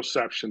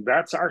proprioception,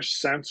 that's our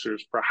sensors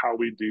for how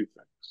we do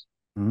things.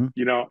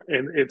 Mm-hmm.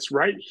 And it's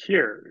right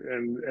here.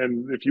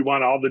 And if you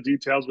want all the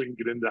details, we can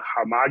get into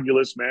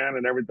homologous man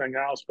and everything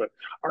else. But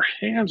our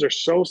hands are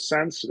so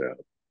sensitive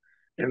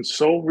and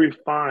so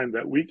refined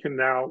that we can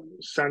now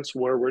sense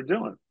where we're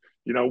doing.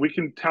 We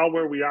can tell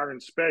where we are in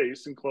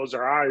space and close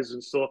our eyes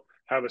and still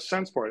have a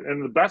sense for it.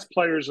 And the best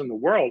players in the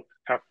world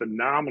have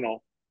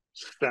phenomenal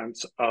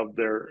sense of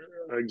their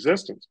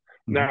existence.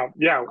 Mm-hmm. Now,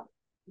 yeah,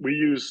 we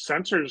use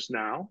sensors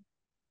now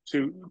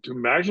to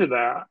measure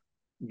that,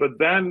 but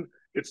then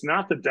it's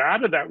not the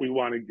data that we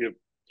want to give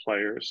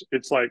players.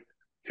 It's like,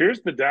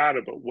 here's the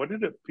data, but what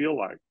did it feel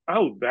like?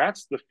 Oh,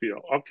 that's the feel.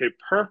 Okay,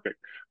 perfect.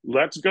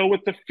 Let's go with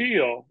the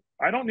feel.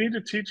 I don't need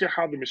to teach you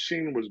how the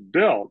machine was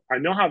built. I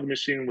know how the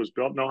machine was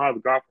built, know how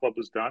the golf club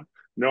was done,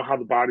 know how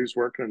the body's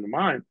working in the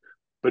mind.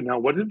 But now,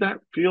 what did that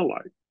feel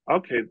like?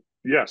 Okay,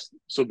 yes.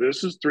 So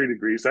this is 3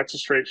 degrees. That's a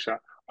straight shot.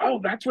 Oh,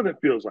 that's what it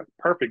feels like.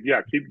 Perfect.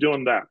 Yeah, keep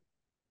doing that.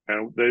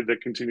 And they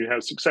continue to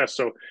have success.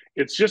 So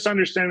it's just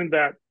understanding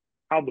that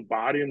how the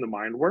body and the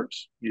mind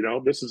works.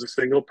 This is a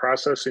single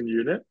processing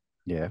unit,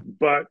 Yeah.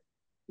 but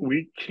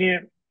we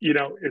can't,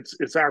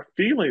 it's our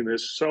feeling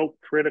is so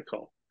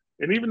critical.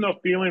 And even though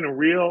feeling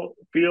and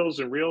feels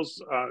and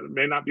reals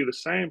may not be the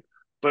same,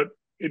 but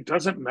it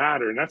doesn't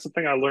matter. And that's the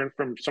thing I learned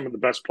from some of the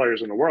best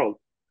players in the world.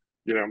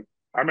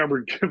 I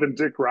remember giving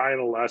Dick Ryan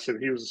a lesson.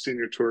 He was a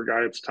senior tour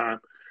guy at the time.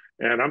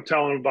 And I'm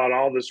telling him about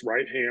all this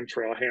right hand,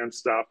 trail hand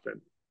stuff.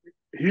 And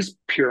he's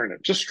puring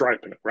it, just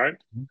striping it, right?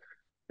 Mm-hmm.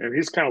 And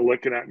he's kind of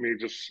looking at me,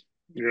 just,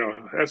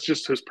 that's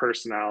just his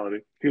personality.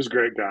 He's a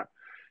great guy.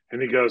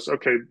 And he goes,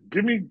 okay,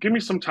 give me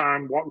some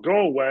time, go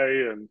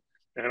away,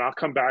 and I'll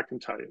come back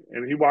and tell you.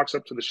 And he walks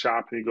up to the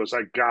shop and he goes,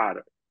 I got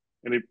it.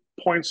 And he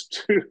points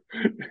to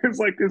it's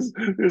like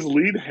his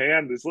lead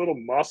hand, this little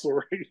muscle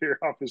right here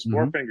off his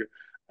forefinger.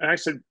 And I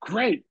said,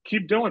 great,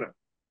 keep doing it.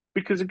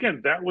 Because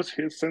again, that was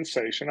his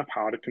sensation of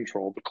how to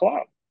control the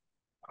club.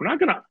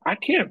 I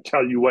can't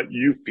tell you what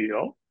you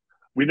feel.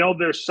 We know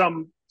there's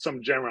some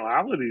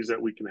generalities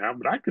that we can have,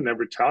 but I can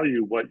never tell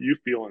you what you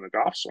feel in a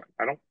golf swing.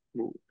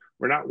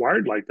 We're not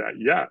wired like that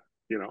yet.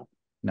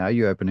 Now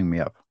you're opening me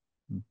up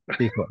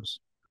because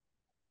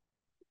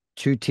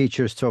two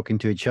teachers talking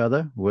to each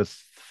other with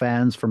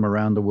fans from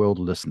around the world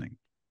listening.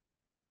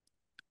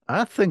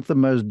 I think the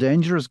most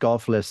dangerous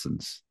golf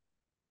lessons,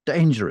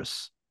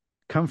 dangerous,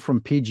 come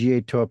from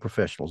PGA Tour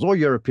professionals or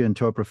European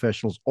Tour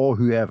professionals or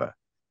whoever,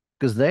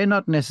 because they're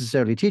not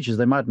necessarily teachers.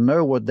 They might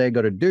know what they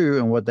got to do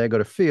and what they got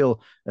to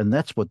feel, and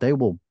that's what they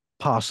will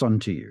pass on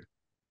to you.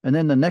 And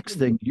then the next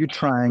thing, you're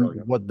trying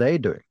what they're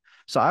doing.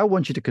 So I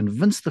want you to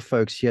convince the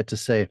folks here to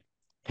say,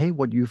 hey,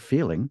 what you're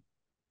feeling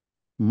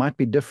might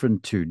be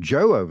different to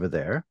Joe over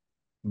there,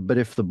 but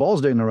if the ball's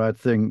doing the right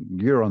thing,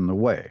 you're on the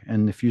way.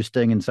 And if you're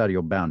staying inside of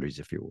your boundaries,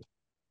 if you will.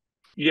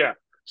 Yeah.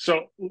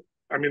 So,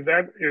 I mean,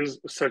 that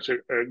is such a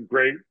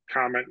great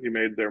comment you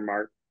made there,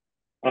 Mark.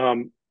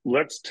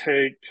 Let's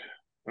take,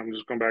 I'm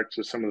just going back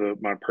to some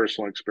of my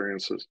personal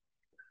experiences.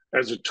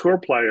 As a tour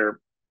player,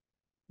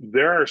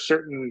 there are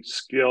certain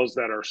skills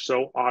that are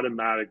so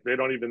automatic, they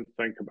don't even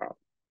think about.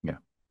 Yeah.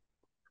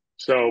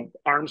 So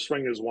arm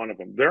swing is one of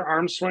them. Their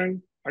arm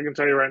swing, I can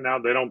tell you right now,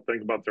 they don't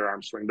think about their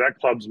arm swing. That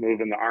club's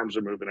moving, the arms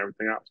are moving,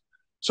 everything else.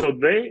 So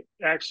they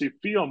actually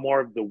feel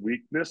more of the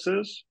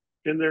weaknesses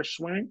in their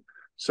swing.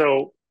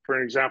 So, for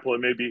an example,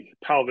 it may be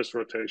pelvis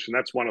rotation.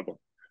 That's one of them.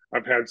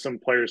 I've had some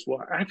players,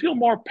 well, I feel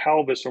more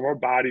pelvis or more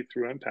body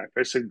through impact.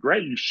 I said,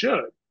 great, you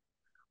should.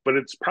 But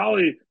it's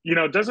probably,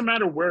 it doesn't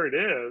matter where it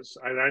is.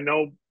 And I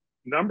know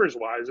numbers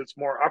wise, it's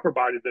more upper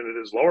body than it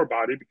is lower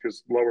body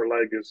because lower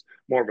leg is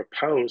more of a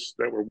post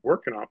that we're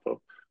working off of.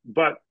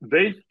 But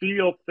they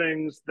feel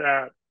things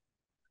that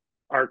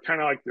are kind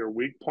of like their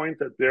weak point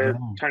that they're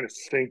trying to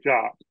sync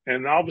up.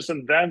 And all of a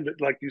sudden, then,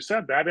 like you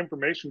said, that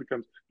information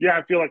becomes, yeah,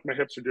 I feel like my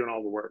hips are doing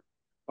all the work.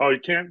 Oh, you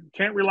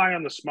can't rely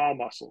on the small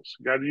muscles.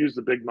 You got to use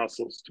the big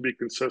muscles to be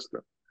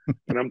consistent.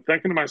 And I'm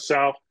thinking to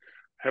myself,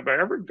 have I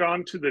ever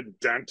gone to the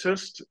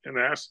dentist and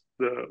asked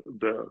the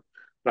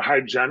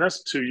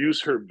hygienist to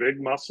use her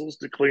big muscles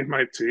to clean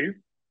my teeth?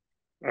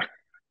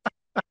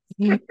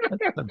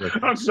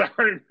 I'm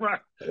sorry, put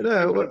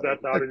that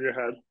thought in your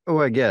head. Oh,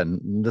 again,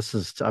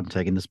 I'm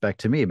taking this back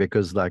to me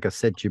because, like I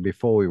said to you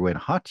before we went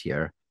hot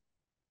here,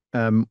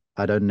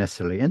 I don't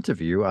necessarily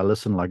interview. I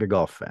listen like a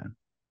golf fan.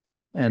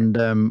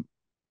 And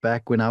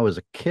back when I was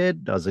a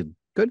kid, I was a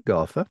good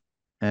golfer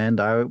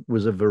and I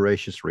was a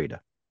voracious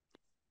reader.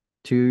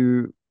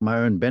 To my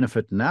own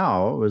benefit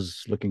now, I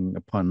was looking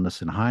upon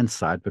this in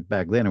hindsight, but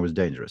back then it was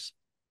dangerous.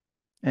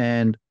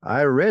 And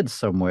I read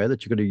somewhere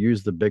that you're going to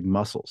use the big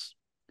muscles.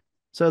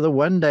 So the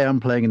one day I'm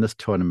playing in this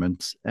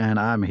tournament and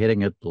I'm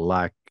hitting it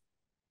like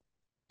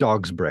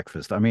dog's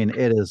breakfast. I mean,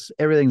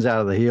 everything's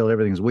out of the heel,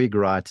 everything's weak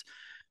right.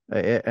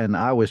 And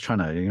I was trying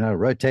to,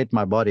 rotate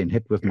my body and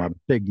hit with my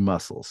big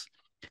muscles.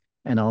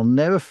 And I'll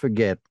never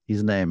forget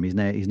his name. His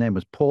name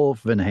was Paul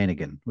Van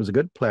Hanegem. He was a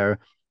good player,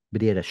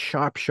 but he had a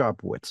sharp,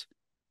 sharp wit.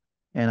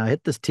 And I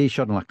hit this tee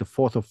shot on like the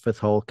fourth or fifth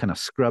hole, kind of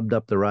scrubbed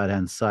up the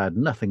right-hand side,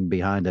 nothing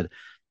behind it.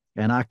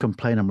 And I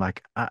complain, I'm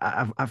like,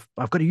 I've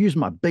got to use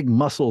my big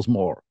muscles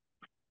more.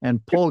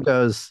 And Paul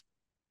goes,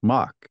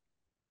 Mark,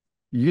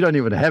 you don't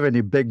even have any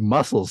big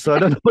muscles, so I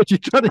don't know what you're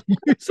trying to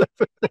use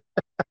over there.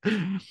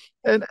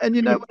 And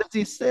as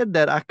he said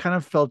that, I kind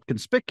of felt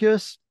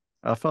conspicuous.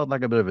 I felt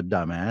like a bit of a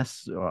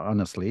dumbass,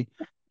 honestly,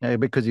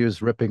 because he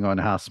was ripping on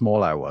how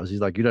small I was. He's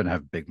like, you don't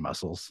have big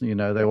muscles.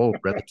 They're all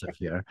relative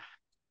here.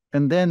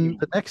 And then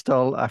the next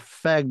hole, I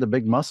fagged the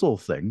big muscle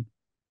thing,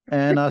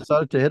 and I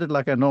started to hit it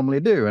like I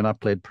normally do, and I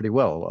played pretty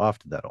well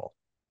after that hole.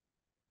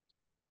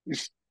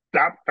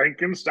 Stop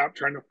thinking, stop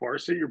trying to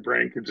force it. Your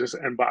brain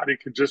and body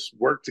could just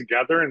work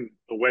together, and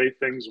the way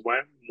things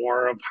went,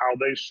 more of how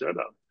they should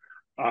have.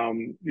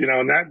 And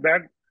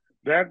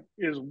that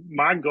is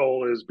my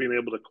goal, is being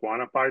able to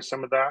quantify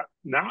some of that,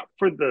 not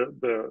for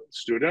the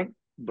student,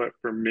 but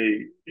for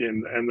me.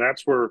 And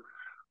that's where,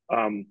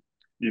 in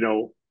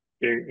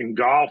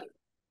golf,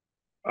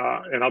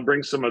 and I'll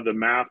bring some of the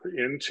math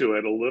into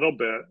it a little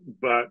bit,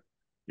 but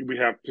we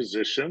have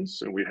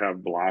positions and we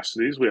have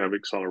velocities, we have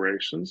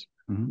accelerations.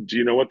 Mm-hmm. Do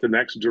you know what the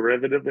next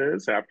derivative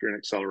is after an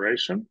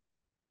acceleration?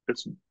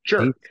 It's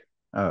jerk.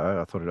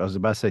 I was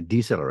about to say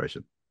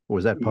deceleration. Or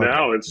was that part?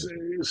 No,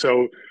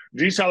 so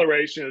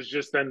deceleration is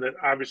just then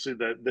obviously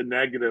the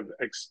negative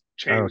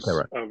change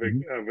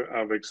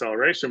of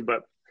acceleration,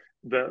 but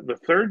the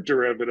third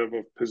derivative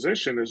of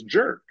position is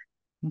jerk.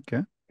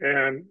 Okay.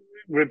 And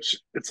which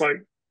it's like,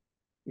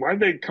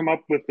 why'd they come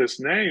up with this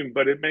name?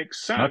 But it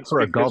makes sense. Not for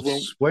a golf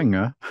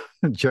swinger.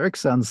 Jerk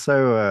sounds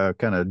so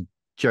kind of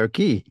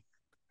jerky.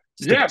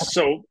 Yes.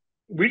 So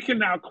we can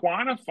now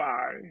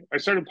quantify. I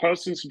started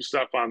posting some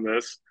stuff on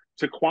this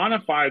to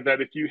quantify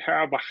that if you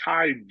have a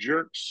high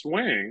jerk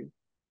swing,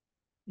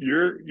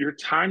 your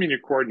timing, your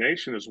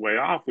coordination is way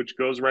off, which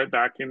goes right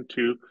back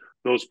into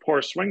those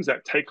poor swings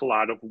that take a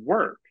lot of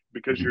work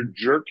because you're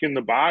jerking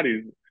the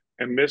body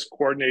and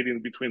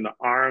miscoordinating between the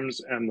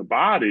arms and the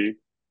body.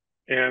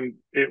 And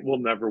it will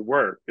never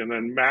work. And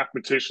then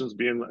mathematicians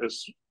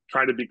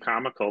trying to be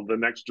comical. The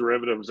next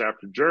derivatives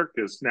after jerk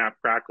is snap,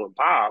 crackle, and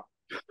pop.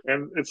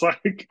 And it's like,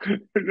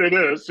 it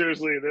is,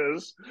 seriously, it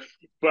is.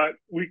 But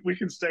we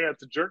can stay at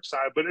the jerk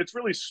side, but it's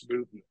really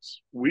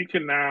smoothness. We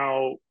can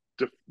now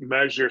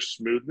measure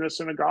smoothness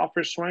in a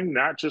golfer's swing,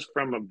 not just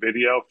from a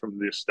video from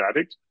the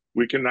aesthetics.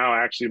 We can now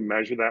actually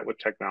measure that with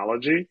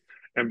technology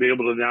and be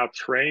able to now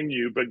train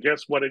you. But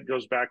guess what it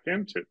goes back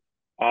into?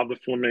 All the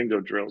flamingo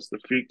drills, the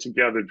feet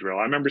together drill.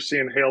 I remember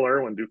seeing Hale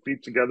Irwin do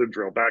feet together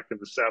drill back in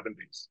the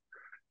 70s,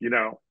 you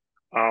know,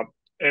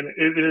 and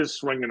it is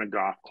swinging a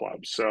golf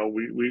club. So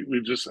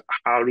we just,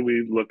 how do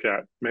we look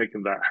at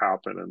making that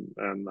happen?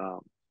 And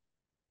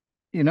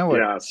You know what?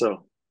 yeah,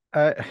 so.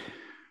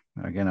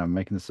 Again, I'm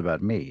making this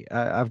about me.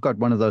 I've got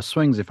one of those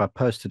swings. If I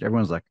post it,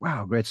 everyone's like,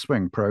 "Wow, great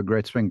swing, pro!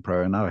 Great swing,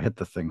 pro!" And now I hit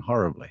the thing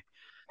horribly.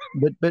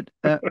 But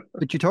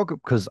you talk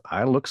because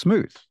I look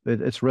smooth.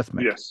 It's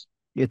rhythmic. Yes.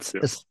 It's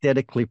Yes.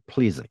 aesthetically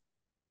pleasing,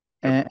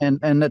 Yep.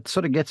 and it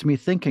sort of gets me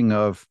thinking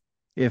of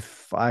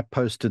if I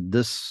posted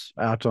this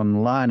out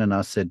online and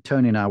I said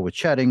Tony and I were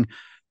chatting,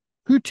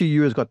 who to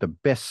you has got the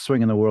best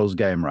swing in the world's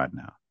game right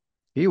now?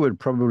 He would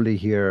probably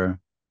hear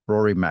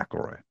Rory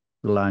McIlroy,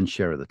 the lion's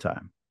share of the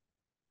time.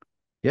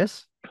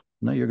 Yes?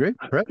 No, you agree?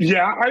 Perhaps?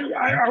 Yeah,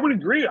 I would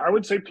agree. I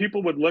would say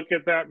people would look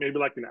at that maybe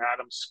like an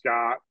Adam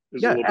Scott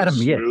is a Yeah, little bit Adam,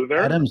 yes.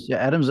 smoother.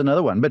 Adam's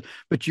another one.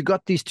 But you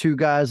got these two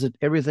guys that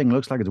everything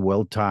looks like it's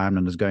well timed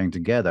and is going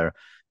together.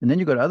 And then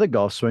you got other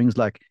golf swings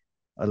like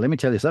let me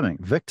tell you something.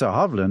 Victor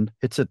Hovland,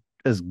 it's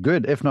as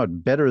good, if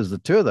not better, as the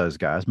two of those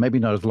guys. Maybe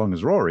not as long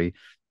as Rory,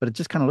 but it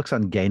just kind of looks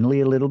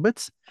ungainly a little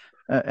bit.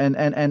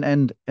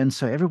 And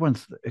so everyone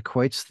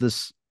equates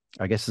this.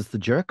 I guess it's the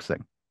jerk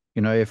thing.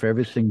 You know, if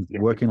everything's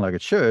working like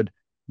it should,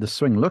 the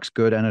swing looks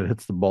good and it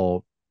hits the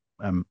ball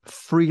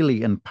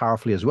freely and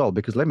powerfully as well.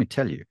 Because let me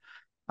tell you,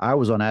 I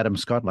was on Adam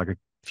Scott like a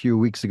few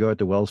weeks ago at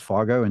the Wells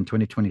Fargo in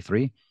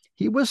 2023.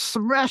 He was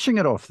smashing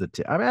it off the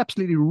tee. I'm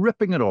absolutely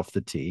ripping it off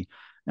the tee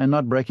and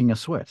not breaking a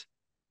sweat.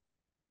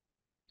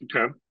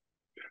 Okay.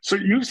 So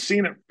you've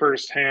seen it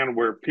firsthand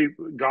where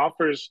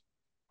golfers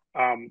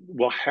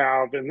will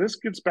have, and this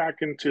gets back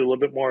into a little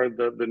bit more of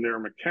the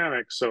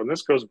neuromechanics. So, and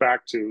this goes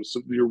back to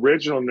the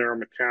original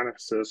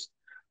neuromechanicist,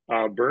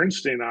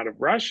 Bernstein out of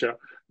Russia,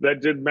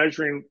 that did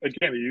measuring.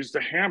 Again, he used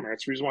a hammer.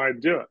 That's the reason why I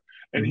do it.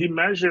 And he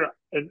measured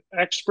an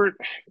expert,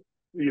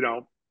 you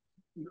know,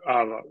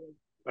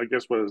 I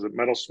guess, what is it,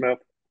 metalsmith?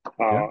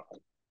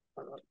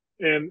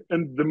 And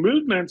the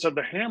movements of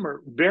the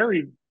hammer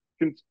varied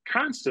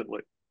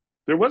constantly.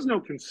 There was no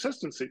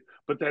consistency,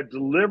 but that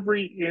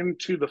delivery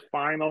into the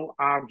final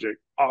object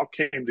all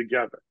came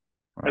together.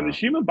 Wow. And the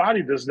human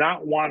body does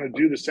not want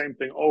to do the same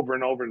thing over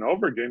and over and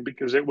over again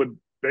because it would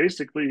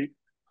basically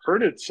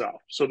hurt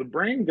itself. So the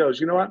brain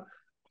goes, you know what?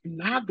 I'm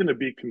not going to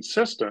be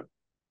consistent,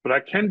 but I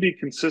can be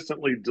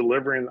consistently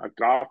delivering a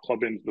golf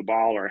club into the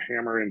ball or a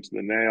hammer into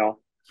the nail.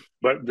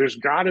 But there's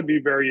got to be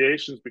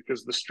variations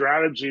because the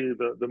strategy,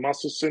 the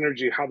muscle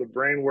synergy, how the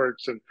brain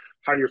works and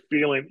how you're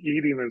feeling,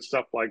 eating and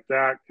stuff like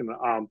that can,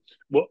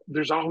 well,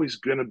 there's always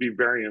going to be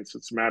variance.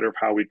 It's a matter of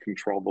how we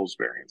control those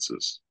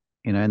variances.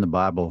 You know, in the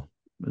Bible,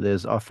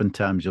 there's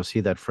oftentimes you'll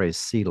see that phrase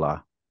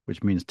Selah,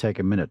 which means take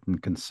a minute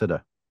and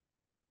consider.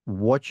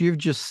 What you've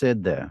just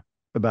said there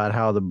about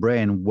how the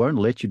brain won't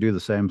let you do the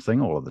same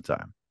thing all of the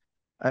time.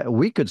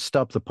 We could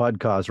stop the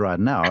podcast right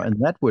now,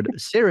 and that would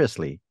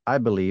seriously, I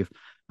believe,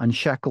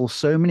 unshackle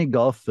so many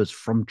golfers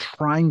from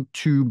trying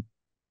to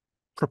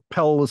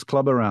propel this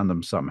club around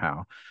them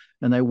somehow.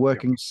 And they're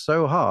working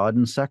so hard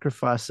and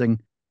sacrificing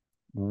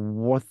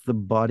what the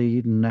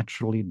body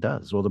naturally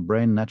does or the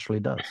brain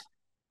naturally does.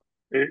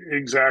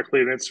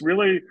 Exactly. And it's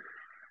really,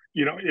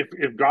 you know,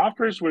 if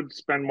golfers would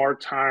spend more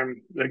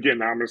time,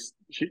 again,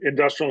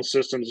 industrial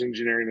systems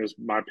engineering is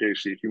my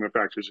PhD, human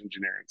factors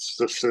engineering.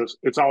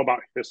 It's all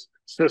about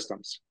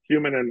systems,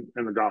 human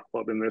and the golf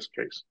club in this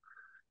case.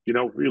 You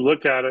know, we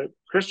look at it.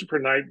 Christopher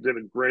Knight did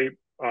a great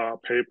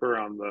paper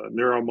on the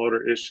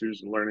neuromotor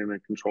issues and learning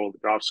and control of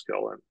the golf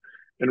skill.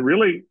 And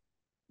really,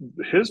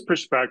 his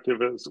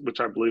perspective is, which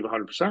I believe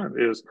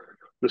 100%, is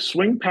the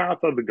swing path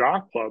of the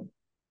golf club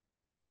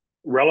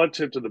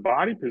relative to the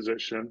body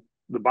position.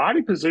 The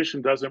body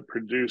position doesn't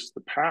produce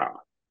the path.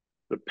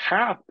 The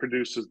path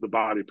produces the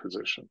body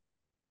position.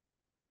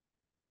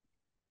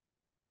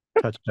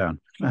 Touchdown.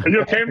 Are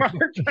you okay, Mark?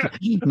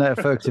 No,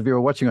 folks, if you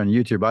were watching on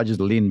YouTube, I just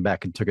leaned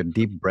back and took a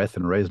deep breath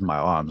and raised my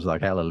arms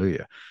like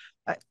hallelujah.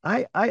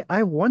 I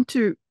want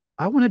to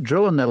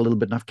drill on that a little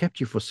bit, and I've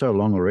kept you for so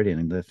long already,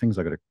 and the things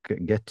I got to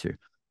get to.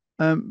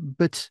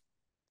 But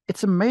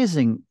it's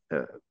amazing.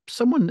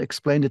 Someone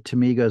explained it to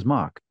me. He goes,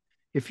 Mark,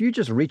 if you're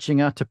just reaching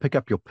out to pick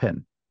up your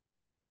pen,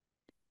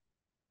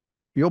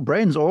 your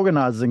brain's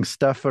organizing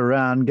stuff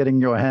around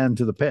getting your hand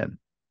to the pen,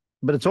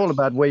 but it's all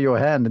about where your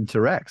hand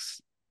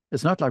interacts.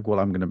 It's not like, well,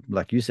 I'm going to,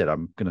 like you said,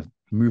 I'm going to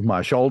move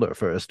my shoulder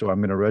first, or I'm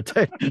going to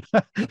rotate.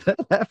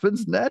 That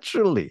happens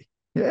naturally.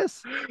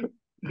 Yes.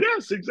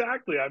 Yes,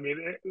 exactly. I mean,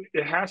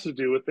 it has to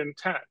do with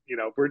intent. You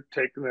know, if we're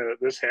taking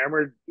this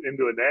hammer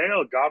into a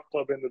nail, a golf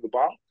club into the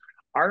ball,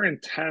 our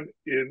intent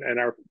and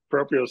our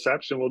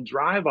proprioception will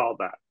drive all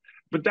that.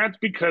 But that's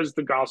because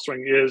the golf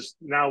swing is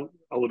now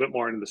a little bit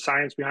more into the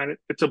science behind it.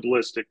 It's a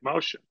ballistic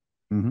motion.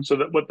 Mm-hmm. So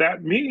that what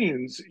that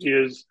means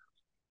is,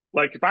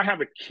 like, if I have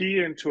a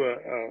key into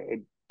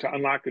to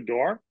unlock a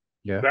door,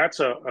 Yeah. That's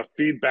a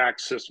feedback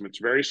system. It's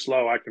very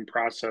slow. I can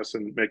process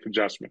and make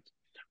adjustments.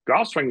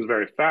 Golf swing is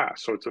very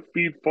fast. So it's a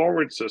feed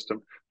forward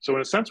system. So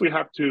in a sense, we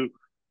have to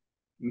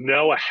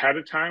know ahead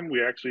of time.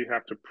 We actually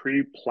have to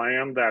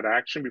pre-plan that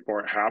action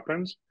before it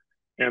happens.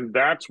 And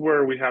that's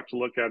where we have to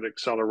look at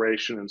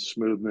acceleration and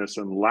smoothness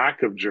and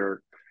lack of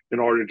jerk in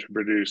order to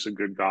produce a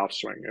good golf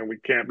swing. And we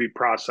can't be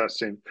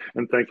processing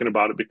and thinking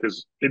about it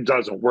because it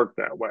doesn't work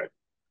that way.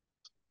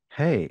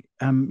 Hey,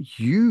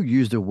 you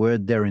used a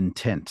word there,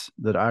 intent,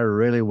 that I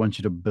really want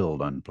you to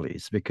build on,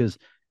 please, because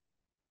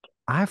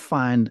I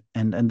find,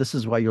 and this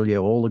is why you'll hear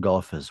all the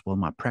golfers, well,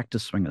 my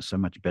practice swing is so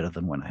much better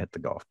than when I hit the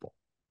golf ball.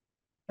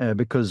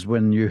 Because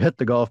when you hit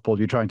the golf ball,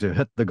 you're trying to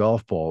hit the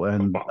golf ball,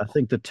 and I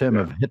think the term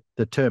Yeah. of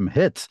the term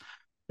hit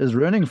is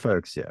ruining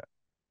folks here.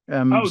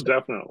 Oh, So,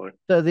 definitely.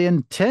 so the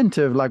intent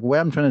of like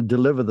where I'm trying to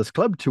deliver this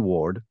club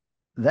toward,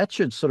 that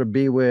should sort of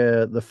be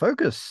where the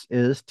focus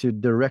is to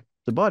direct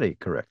the body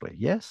correctly.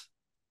 Yes.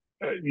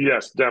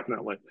 Yes,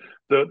 definitely.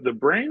 The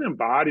brain and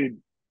body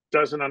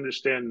doesn't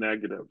understand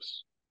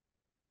negatives.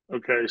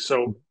 Okay,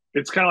 so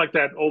it's kind of like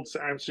that old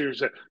I'm serious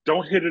that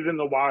don't hit it in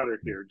the water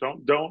here.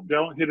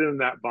 Don't hit it in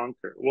that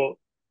bunker. Well,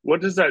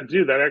 what does that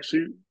do? That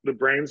actually the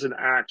brain's in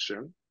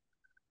action.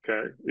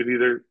 Okay, it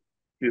either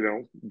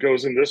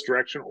goes in this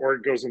direction or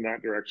it goes in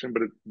that direction,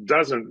 but it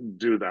doesn't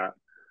do that.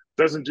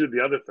 Doesn't do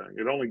the other thing.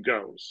 It only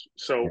goes.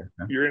 So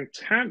Yeah. your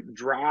intent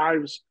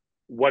drives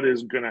what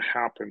is going to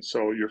happen.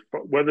 So your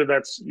whether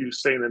that's you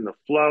staying in the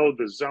flow,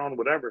 the zone,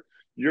 whatever,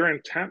 your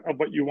intent of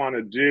what you want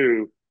to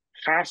do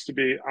has to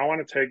be, I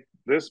want to take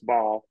this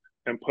ball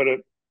and put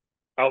it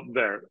out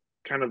there,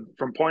 kind of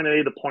from point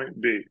A to point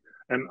B.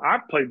 And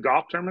I've played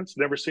golf tournaments,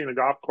 never seen a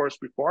golf course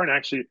before, and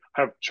actually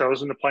have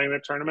chosen to play in a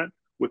tournament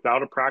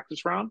without a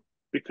practice round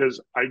because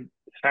I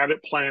had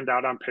it planned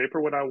out on paper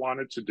what I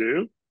wanted to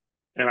do.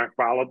 And I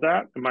followed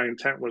that. And my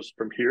intent was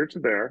from here to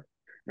there,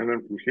 and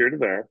then from here to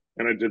there.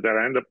 And I did that.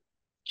 I ended up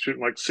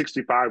shooting like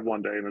 65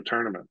 one day in a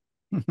tournament.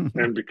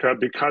 And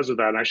because of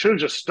that, and I should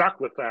have just stuck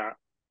with that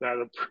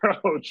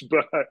approach.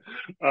 But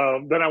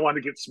then I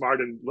wanted to get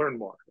smart and learn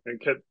more and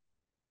kept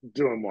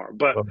doing more.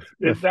 But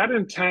Well, that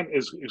intent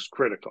is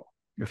critical.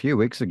 a few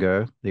weeks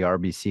ago, the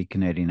RBC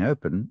Canadian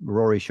Open,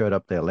 Rory showed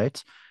up there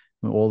late.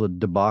 All the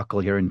debacle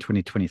here in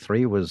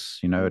 2023 was,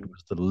 it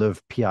was the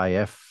Live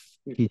PIF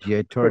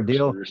PGA Tour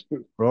deal.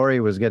 Rory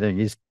was getting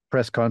his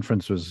press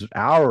conference was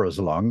hours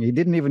long. He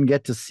didn't even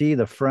get to see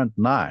the front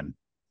nine.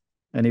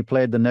 And he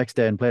played the next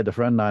day and played the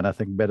front nine, I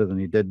think, better than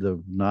he did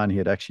the nine he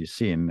had actually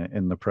seen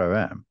in the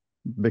Pro-Am.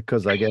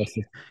 Because I guess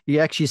he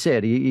actually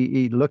said,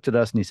 he looked at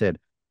us and he said,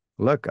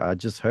 look, I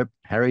just hope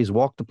Harry's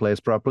walked the place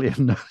properly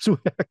and knows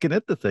where I can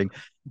hit the thing.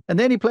 And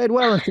then he played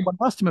well. And someone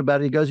asked him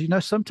about it. He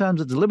goes,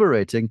 sometimes it's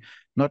liberating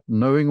not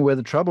knowing where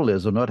the trouble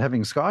is or not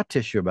having scar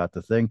tissue about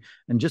the thing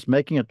and just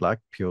making it like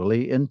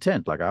purely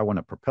intent. Like I want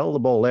to propel the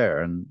ball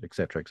there and et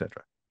cetera, et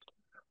cetera.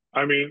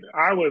 I mean,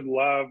 I would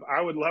love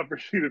for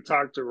you to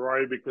talk to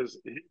Roy because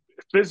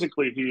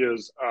physically he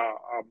is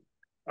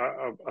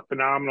a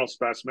phenomenal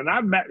specimen. I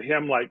met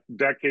him like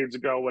decades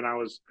ago when I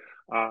was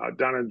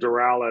down in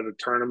Doral at a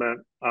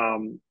tournament. I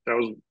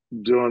was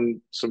doing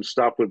some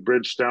stuff with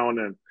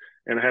Bridgestone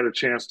and had a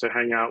chance to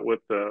hang out with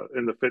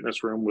in the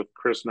fitness room with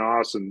Chris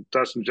Noss and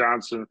Dustin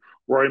Johnson,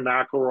 Rory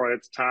McIlroy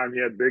at the time.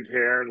 He had big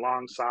hair and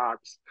long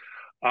socks.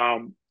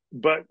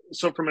 But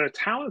so from a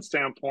talent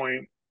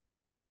standpoint,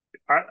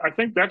 I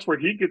think that's where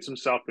he gets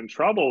himself in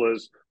trouble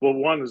is, well,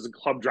 one is the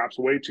club drops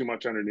way too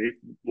much underneath.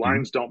 Mm-hmm.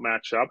 Lines don't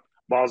match up.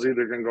 Ball's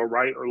either going to go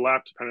right or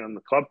left, depending on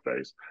the club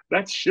face.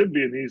 That should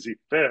be an easy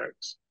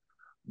fix.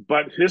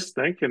 But his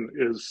thinking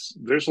is,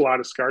 there's a lot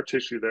of scar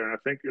tissue there. And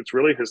I think it's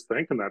really his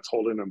thinking that's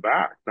holding him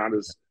back, not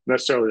his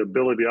necessarily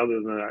ability other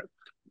than that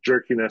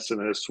jerkiness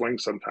in his swing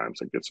sometimes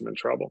that gets him in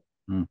trouble.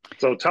 Mm.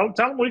 So tell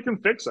him we can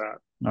fix that.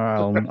 All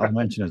right, I'll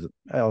mention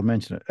it. I'll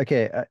mention it.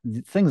 Okay,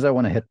 things I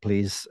want to hit,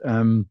 please.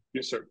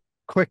 Yes, sir.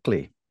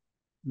 Quickly.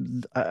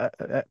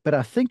 But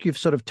I think you've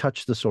sort of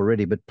touched this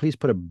already, but please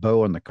put a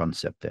bow on the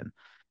concept then.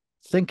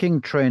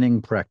 Thinking,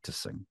 training,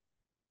 practicing.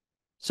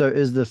 So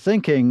is the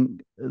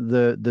thinking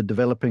the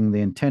developing the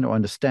intent or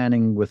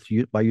understanding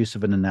by use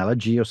of an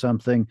analogy or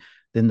something,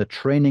 then the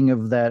training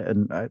of that,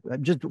 and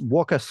just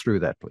walk us through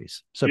that,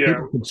 please. So yeah,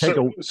 people can take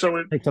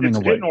take something it's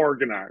away. getting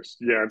organized.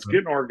 Yeah, it's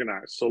getting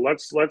organized. So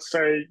let's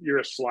say you're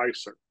a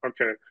slicer.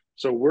 Okay,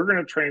 so we're going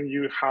to train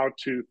you how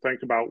to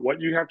think about what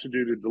you have to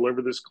do to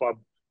deliver this club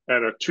at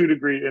a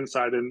 2-degree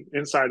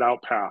inside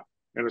out path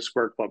and a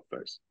square club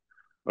face.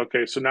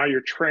 Okay, so now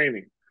you're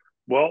training.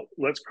 Well,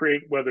 let's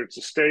create, whether it's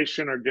a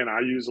station or again, I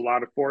use a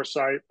lot of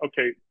foresight.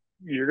 Okay,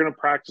 you're going to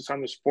practice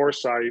on this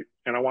foresight,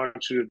 and I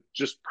want you to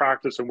just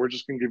practice, and we're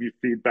just going to give you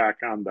feedback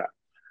on that.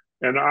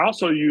 And I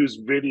also use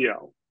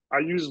video. I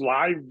use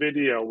live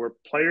video where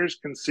players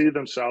can see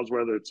themselves,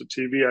 whether it's a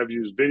TV, I've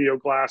used video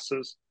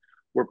glasses,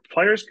 where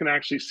players can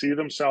actually see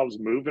themselves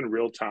move in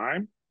real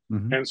time.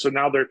 Mm-hmm. And so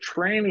now their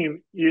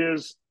training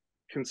is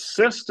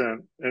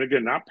consistent. And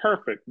again, not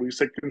perfect. We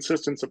say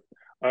consistent,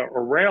 a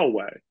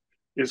railway.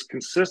 is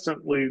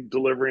consistently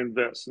delivering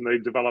this, and they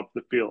develop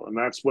the feel, and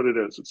that's what it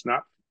is. It's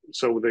not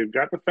so they've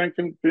got the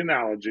thinking, the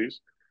analogies.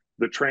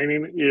 The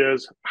training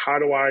is how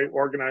do I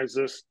organize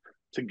this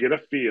to get a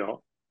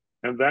feel,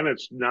 and then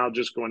it's now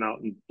just going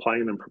out and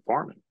playing and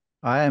performing.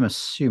 I am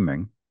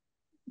assuming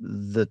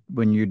that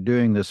when you're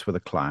doing this with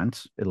a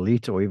client,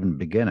 elite or even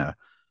beginner,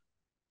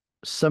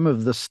 some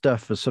of the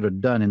stuff is sort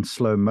of done in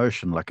slow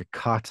motion, like a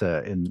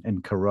kata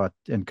in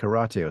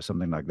karate or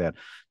something like that,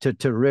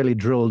 to really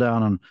drill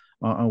down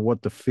on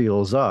what the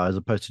feels are, as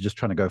opposed to just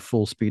trying to go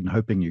full speed and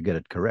hoping you get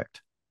it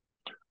correct.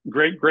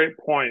 Great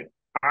point.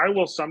 I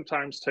will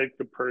sometimes take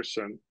the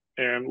person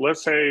and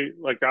let's say,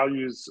 like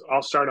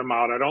I'll start them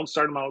out. I don't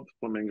start them out with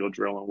flamingo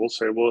drill, and we'll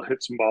say we'll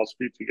hit some balls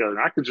feet together. And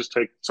I could just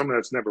take someone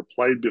that's never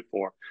played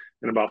before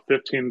in about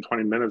 15,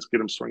 20 minutes, get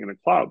them swinging a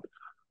club.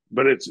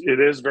 But it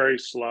is very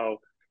slow.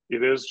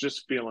 It is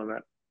just feeling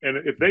it.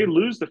 And if they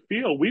lose the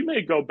feel, we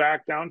may go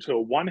back down to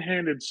a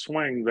one-handed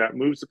swing that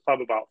moves the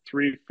club about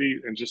 3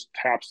 feet and just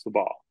taps the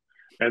ball.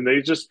 And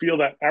they just feel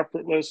that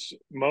effortless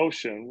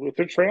motion with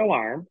the trail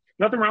arm.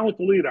 Nothing wrong with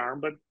the lead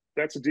arm, but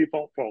that's a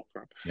default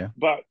fulcrum. Yeah.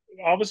 But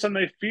all of a sudden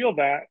they feel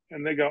that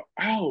and they go,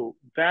 oh,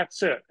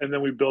 that's it. And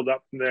then we build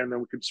up from there, and then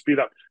we can speed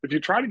up. If you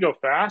try to go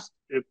fast,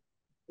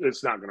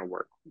 it's not going to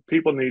work.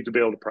 People need to be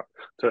able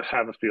to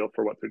have a feel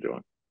for what they're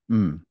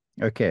doing.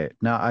 Okay.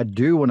 Now, I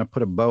do want to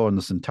put a bow on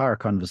this entire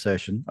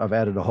conversation. I've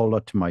added a whole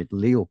lot to my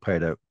legal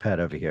pad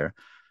over here.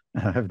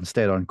 I haven't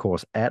stayed on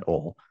course at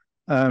all.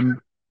 The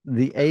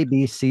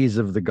ABCs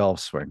of the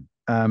golf swing,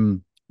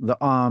 the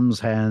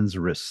arms, hands,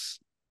 wrists.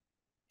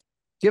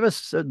 Give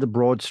us the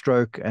broad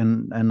stroke,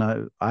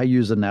 and I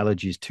use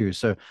analogies too.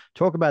 So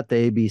talk about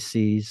the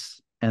ABCs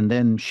and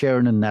then share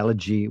an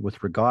analogy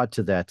with regard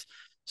to that,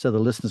 so the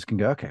listeners can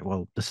go, okay,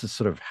 well, this is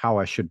sort of how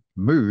I should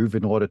move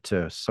in order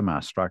to somehow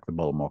strike the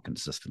ball more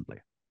consistently.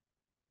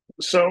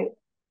 So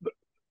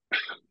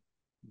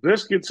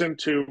this gets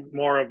into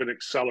more of an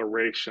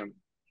acceleration,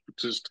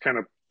 just kind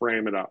of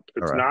frame it up.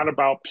 It's not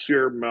about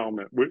pure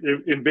moment.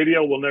 In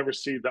video, we'll never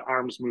see the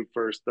arms move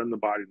first, then the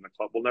body in the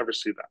club. We'll never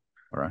see that.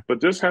 All right.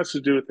 But this has to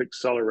do with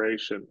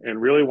acceleration.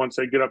 And really, once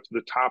they get up to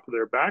the top of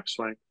their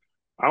backswing,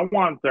 I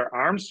want their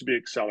arms to be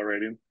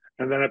accelerating.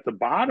 And then at the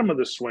bottom of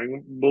the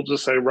swing, we'll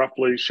just say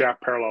roughly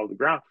shaft parallel to the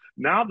ground.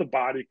 Now the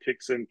body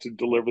kicks in to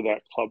deliver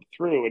that club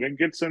through. And it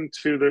gets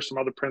into, there's some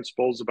other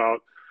principles about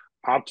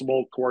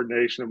optimal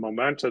coordination and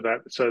momentum that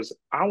says,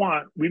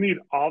 we need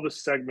all the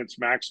segments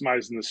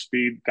maximizing the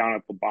speed down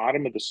at the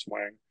bottom of the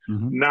swing,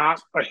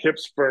 not a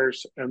hips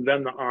first, and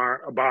then the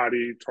arm,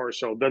 body,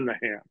 torso, then the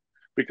hand.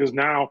 Because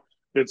now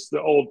it's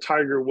the old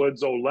Tiger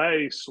Woods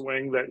Olay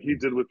swing that he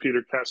did with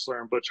Peter Kessler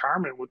and Butch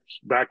Harmon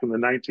back in the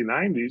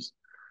 1990s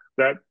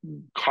that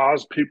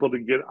caused people to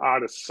get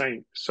out of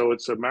sync. So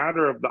it's a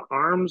matter of the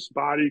arms,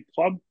 body,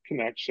 club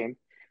connection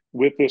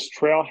with this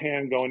trail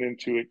hand going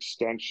into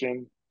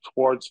extension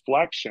towards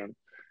flexion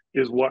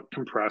is what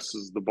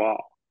compresses the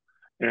ball.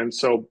 And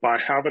so by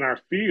having our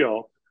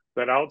feel,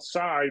 that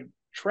outside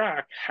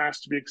track has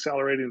to be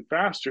accelerating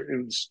faster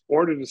in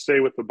order to stay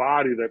with the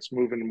body that's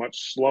moving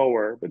much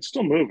slower, but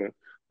still moving,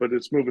 but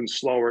it's moving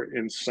slower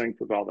in sync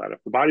with all that.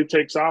 If the body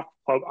takes off,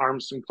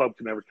 arms and club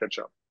can never catch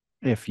up.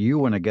 If you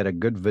want to get a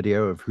good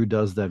video of who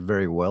does that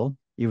very well,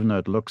 even though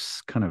it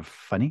looks kind of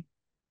funny,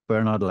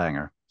 Bernard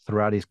Langer.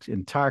 Throughout his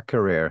entire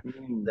career,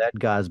 that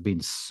guy's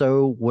been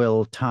so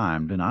well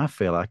timed, and I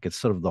feel like it's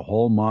sort of the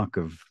hallmark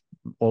of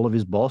all of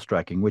his ball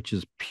striking, which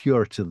is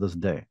pure to this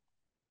day.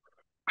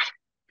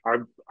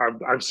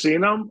 I've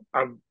seen him.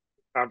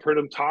 I've heard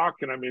him talk,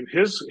 and I mean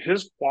his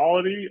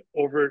quality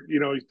over,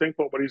 you think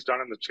about what he's done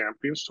in the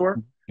Champions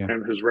Tour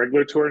and his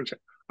regular tour, and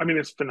I mean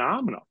it's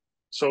phenomenal.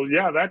 So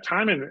yeah, that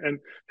timing and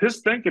his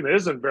thinking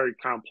isn't very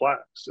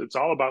complex. It's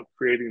all about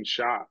creating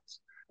shots.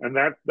 And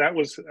that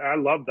was, I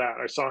love that.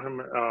 I saw him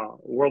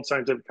World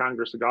Scientific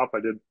Congress of Golf. I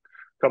did a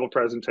couple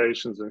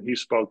presentations and he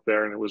spoke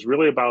there, and it was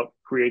really about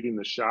creating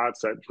the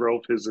shots that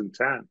drove his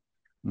intent.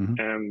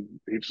 And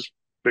he just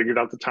figured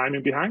out the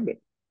timing behind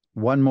it.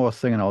 One more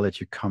thing, and I'll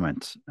let you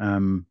comment.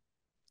 I'm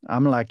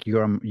like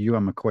you.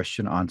 I'm a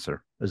question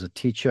answer. As a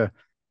teacher,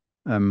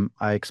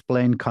 I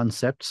explain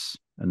concepts,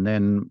 and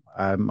then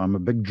I'm a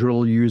big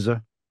drill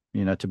user,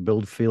 to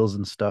build fields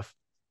and stuff.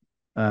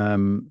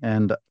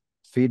 And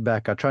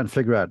feedback, I try and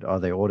figure out, are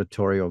they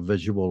auditory or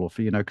visual, or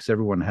because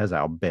everyone has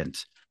our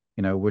bent,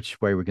 which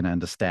way we can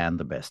understand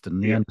the best.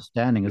 And the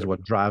understanding is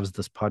what drives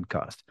this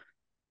podcast.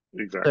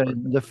 Exactly. So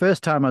the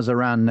first time I was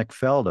around Nick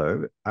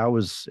Faldo, I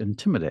was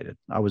intimidated.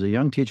 I was a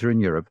young teacher in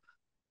Europe,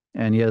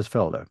 and here's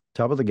Faldo,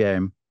 top of the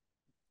game.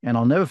 And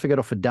I'll never forget,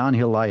 off a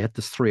downhill, I hit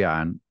this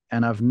 3-iron,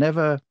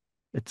 and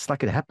it's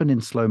like it happened in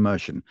slow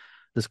motion.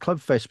 This club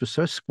face was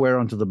so square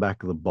onto the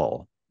back of the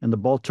ball, and the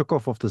ball took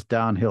off this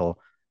downhill,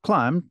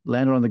 climbed,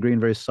 landed on the green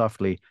very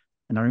softly.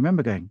 And I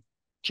remember going,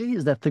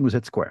 geez, that thing was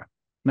hit square.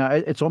 Now,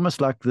 it's almost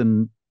like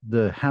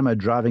the hammer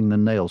driving the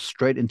nail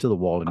straight into the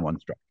wall in one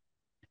strike.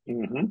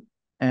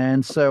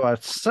 And so I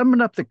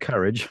summoned up the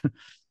courage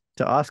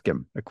to ask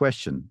him a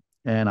question.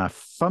 And I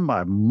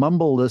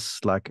mumble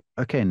this like,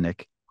 okay,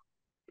 Nick,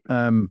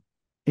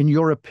 in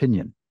your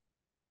opinion,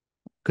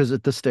 because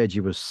at this stage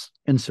he was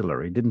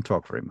insular, he didn't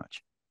talk very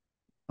much.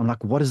 I'm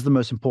like, what is the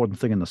most important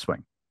thing in the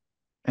swing?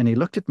 And he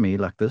looked at me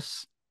like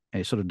this, and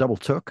he sort of double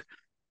took,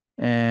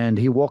 and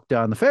he walked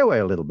down the fairway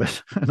a little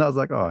bit. And I was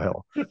like, oh,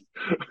 hell.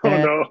 Oh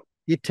And no.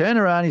 he turned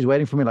around, he's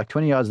waiting for me like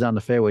 20 yards down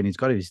the fairway, and he's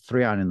got his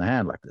 3-iron in the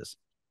hand like this.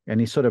 And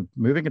he's sort of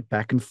moving it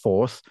back and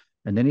forth.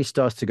 And then he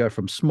starts to go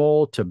from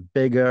small to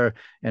bigger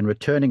and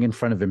returning in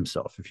front of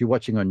himself. If you're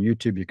watching on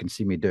YouTube, you can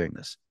see me doing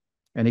this.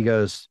 And he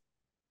goes,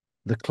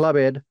 the club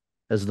head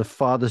is the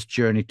farthest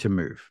journey to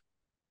move.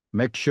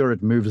 Make sure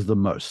it moves the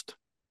most.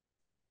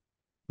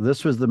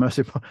 This was the most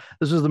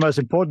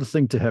important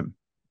thing to him.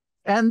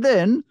 And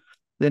then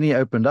he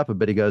opened up a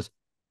bit. He goes,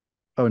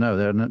 oh no.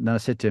 Then I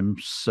said to him,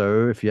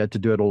 so if you had to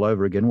do it all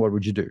over again, what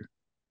would you do?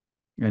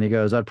 And he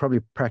goes, I'd probably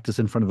practice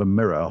in front of a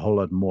mirror a whole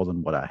lot more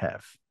than what I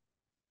have.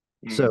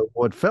 So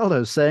what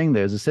Feldo's saying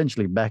there is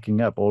essentially backing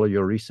up all of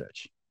your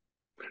research.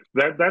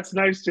 That's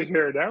nice to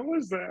hear. I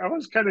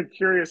was kind of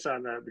curious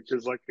on that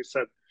because, like I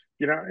said,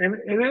 and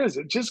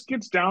it just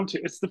gets down to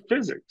it's the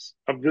physics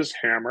of this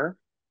hammer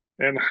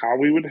and how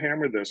we would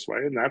hammer this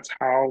way, and that's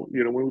how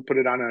when we put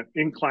it on an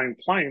inclined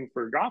plane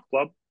for a golf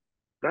club,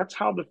 that's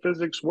how the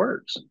physics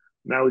works.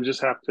 Now we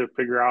just have to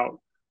figure out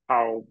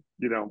how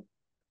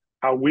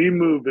how we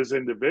move as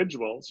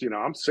individuals.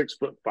 I'm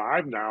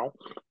 6'5" now,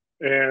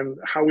 and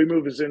how we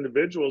move as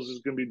individuals is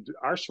going to be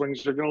our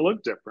swings are going to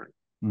look different.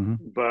 Mm-hmm.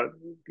 But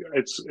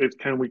it's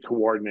can we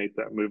coordinate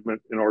that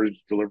movement in order to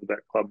deliver that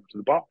club to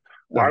the ball?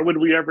 Why would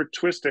we ever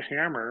twist a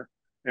hammer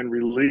and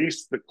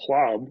release the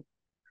club?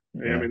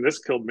 Yeah. I mean, this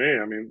killed me.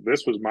 I mean,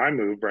 this was my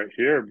move right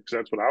here because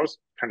that's what I was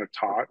kind of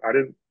taught. I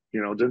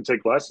didn't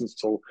take lessons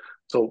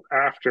till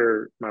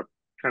after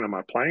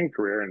my playing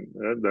career, and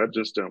that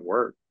just didn't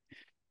work.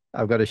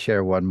 I've got to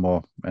share one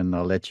more, and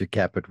I'll let you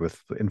cap it with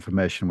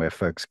information where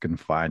folks can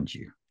find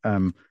you.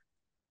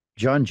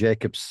 John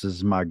Jacobs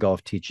is my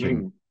golf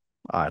teaching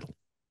idol.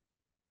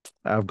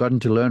 I've gotten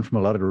to learn from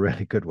a lot of the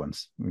really good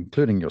ones,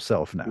 including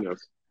yourself now.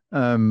 Yes.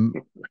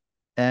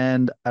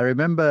 And I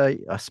remember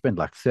I spent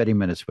like 30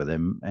 minutes with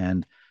him,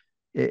 and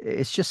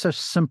it's just so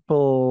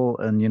simple.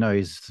 And,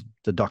 he's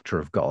the doctor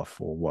of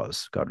golf, or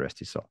was, God rest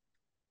his soul.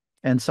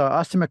 And so I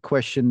asked him a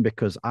question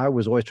because I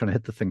was always trying to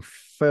hit the thing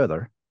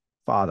farther.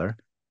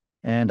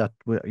 And I'd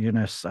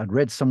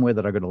read somewhere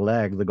that I got to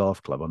lag the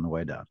golf club on the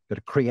way down, got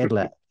to create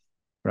lag,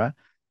 right?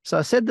 So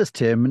I said this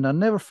to him, and I'll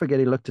never forget,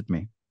 he looked at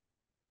me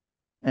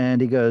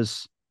and he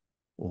goes,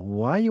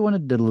 why you want to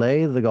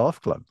delay the golf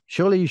club?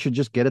 Surely you should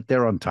just get it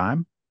there on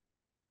time.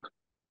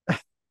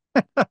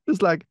 I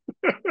was like,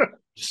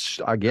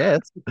 I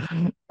guess.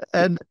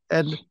 And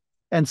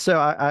so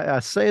I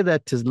say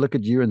that to look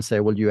at you and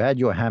say, well, you had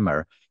your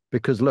hammer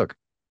because look,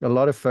 a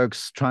lot of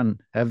folks try and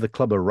have the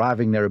club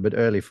arriving there a bit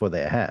early for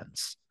their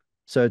hands.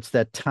 So it's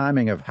that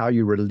timing of how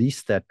you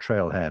release that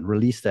trail hand,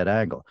 release that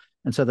angle.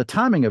 And so the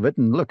timing of it,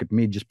 and look at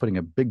me just putting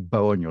a big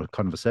bow on your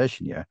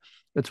conversation here,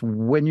 it's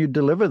when you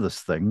deliver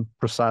this thing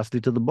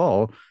precisely to the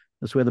ball,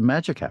 that's where the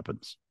magic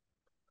happens.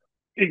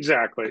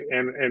 Exactly.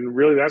 And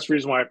really that's the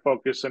reason why I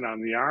focus in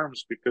on the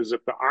arms, because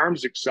if the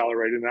arms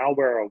accelerate, and I'll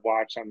wear a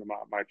watch on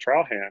my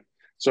trail hand.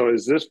 So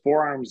as this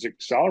forearm's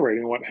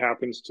accelerating, what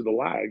happens to the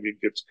lag?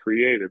 It gets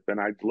created, then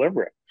I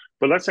deliver it.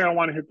 But let's say I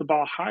want to hit the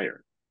ball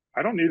higher.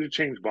 I don't need to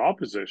change ball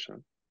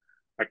position.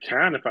 I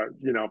can if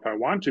I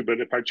want to, but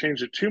if I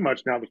change it too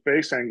much, now the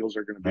face angles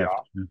are going to be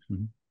off.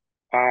 Mm-hmm.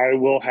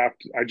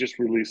 I just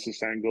release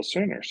this angle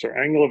sooner. So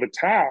angle of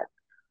attack,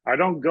 I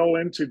don't go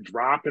into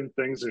dropping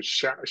things and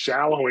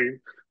shallowing.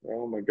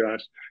 Oh my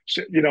gosh.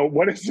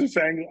 What is this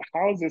angle?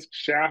 How is this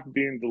shaft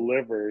being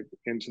delivered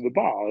into the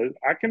ball?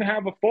 I can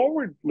have a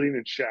forward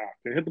leaning shaft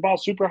and hit the ball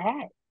super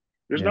high.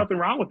 There's nothing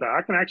wrong with that.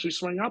 I can actually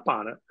swing up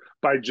on it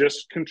by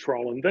just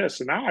controlling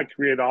this. And now I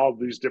create all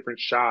these different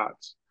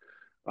shots,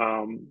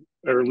 or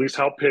at least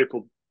help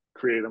people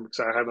create them,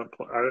 because I haven't.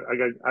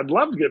 I'd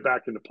love to get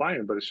back into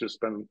playing, but it's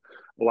just been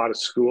a lot of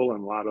school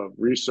and a lot of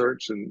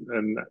research,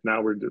 and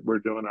now we're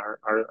doing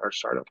our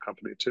startup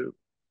company too.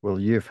 Well,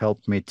 you've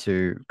helped me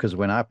to, because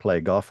when I play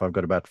golf, I've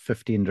got about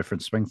 15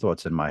 different swing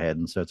thoughts in my head,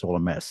 and so it's all a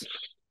mess.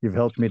 You've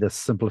helped me to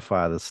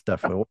simplify this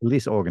stuff, or at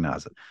least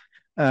organize it.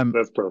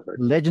 That's perfect.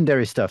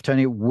 Legendary stuff.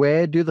 Tony,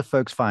 where do the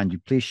folks find you?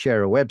 Please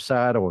share a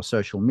website or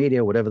social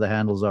media, whatever the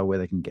handles are, where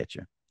they can get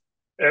you.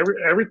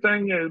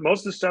 Everything, most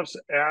of the stuff's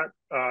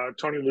at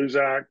Tony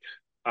Luczak.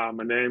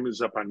 My name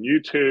is up on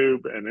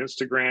YouTube and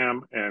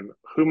Instagram, and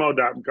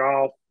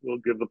humo.golf. We'll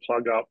give the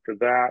plug out for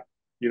that.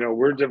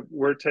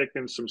 We're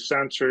taking some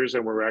sensors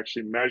and we're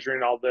actually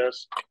measuring all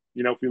this.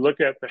 If you look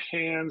at the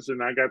hands,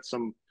 and I got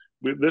some,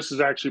 this is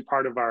actually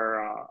part of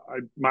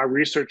my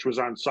research was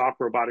on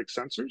soft robotic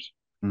sensors.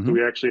 Mm-hmm. So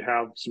we actually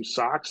have some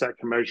socks that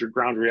can measure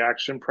ground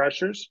reaction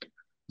pressures.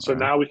 So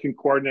now we can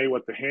coordinate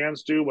what the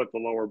hands do, what the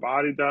lower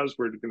body does.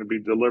 We're going to be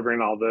delivering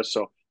all this.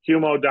 So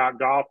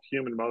humo.golf,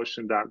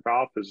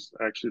 humanmotion.golf is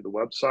actually the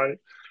website,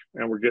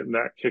 and we're getting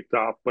that kicked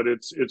off. But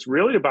it's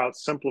really about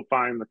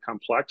simplifying the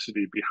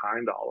complexity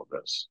behind all of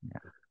this.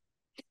 Yeah.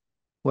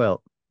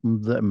 Well,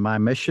 My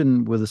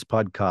mission with this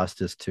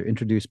podcast is to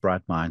introduce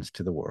bright minds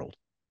to the world.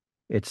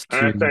 It's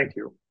Thank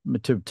you.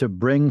 to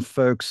bring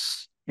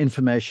folks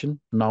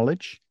information,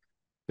 knowledge,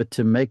 but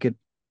to make it,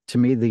 to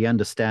me, the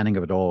understanding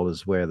of it all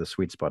is where the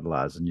sweet spot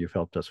lies, and you've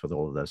helped us with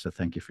all of those. So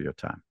thank you for your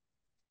time.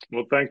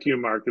 Well, thank you,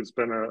 Mark. It's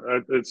been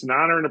it's an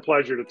honor and a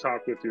pleasure to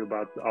talk with you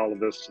about all of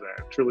this today.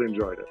 I truly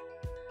enjoyed it.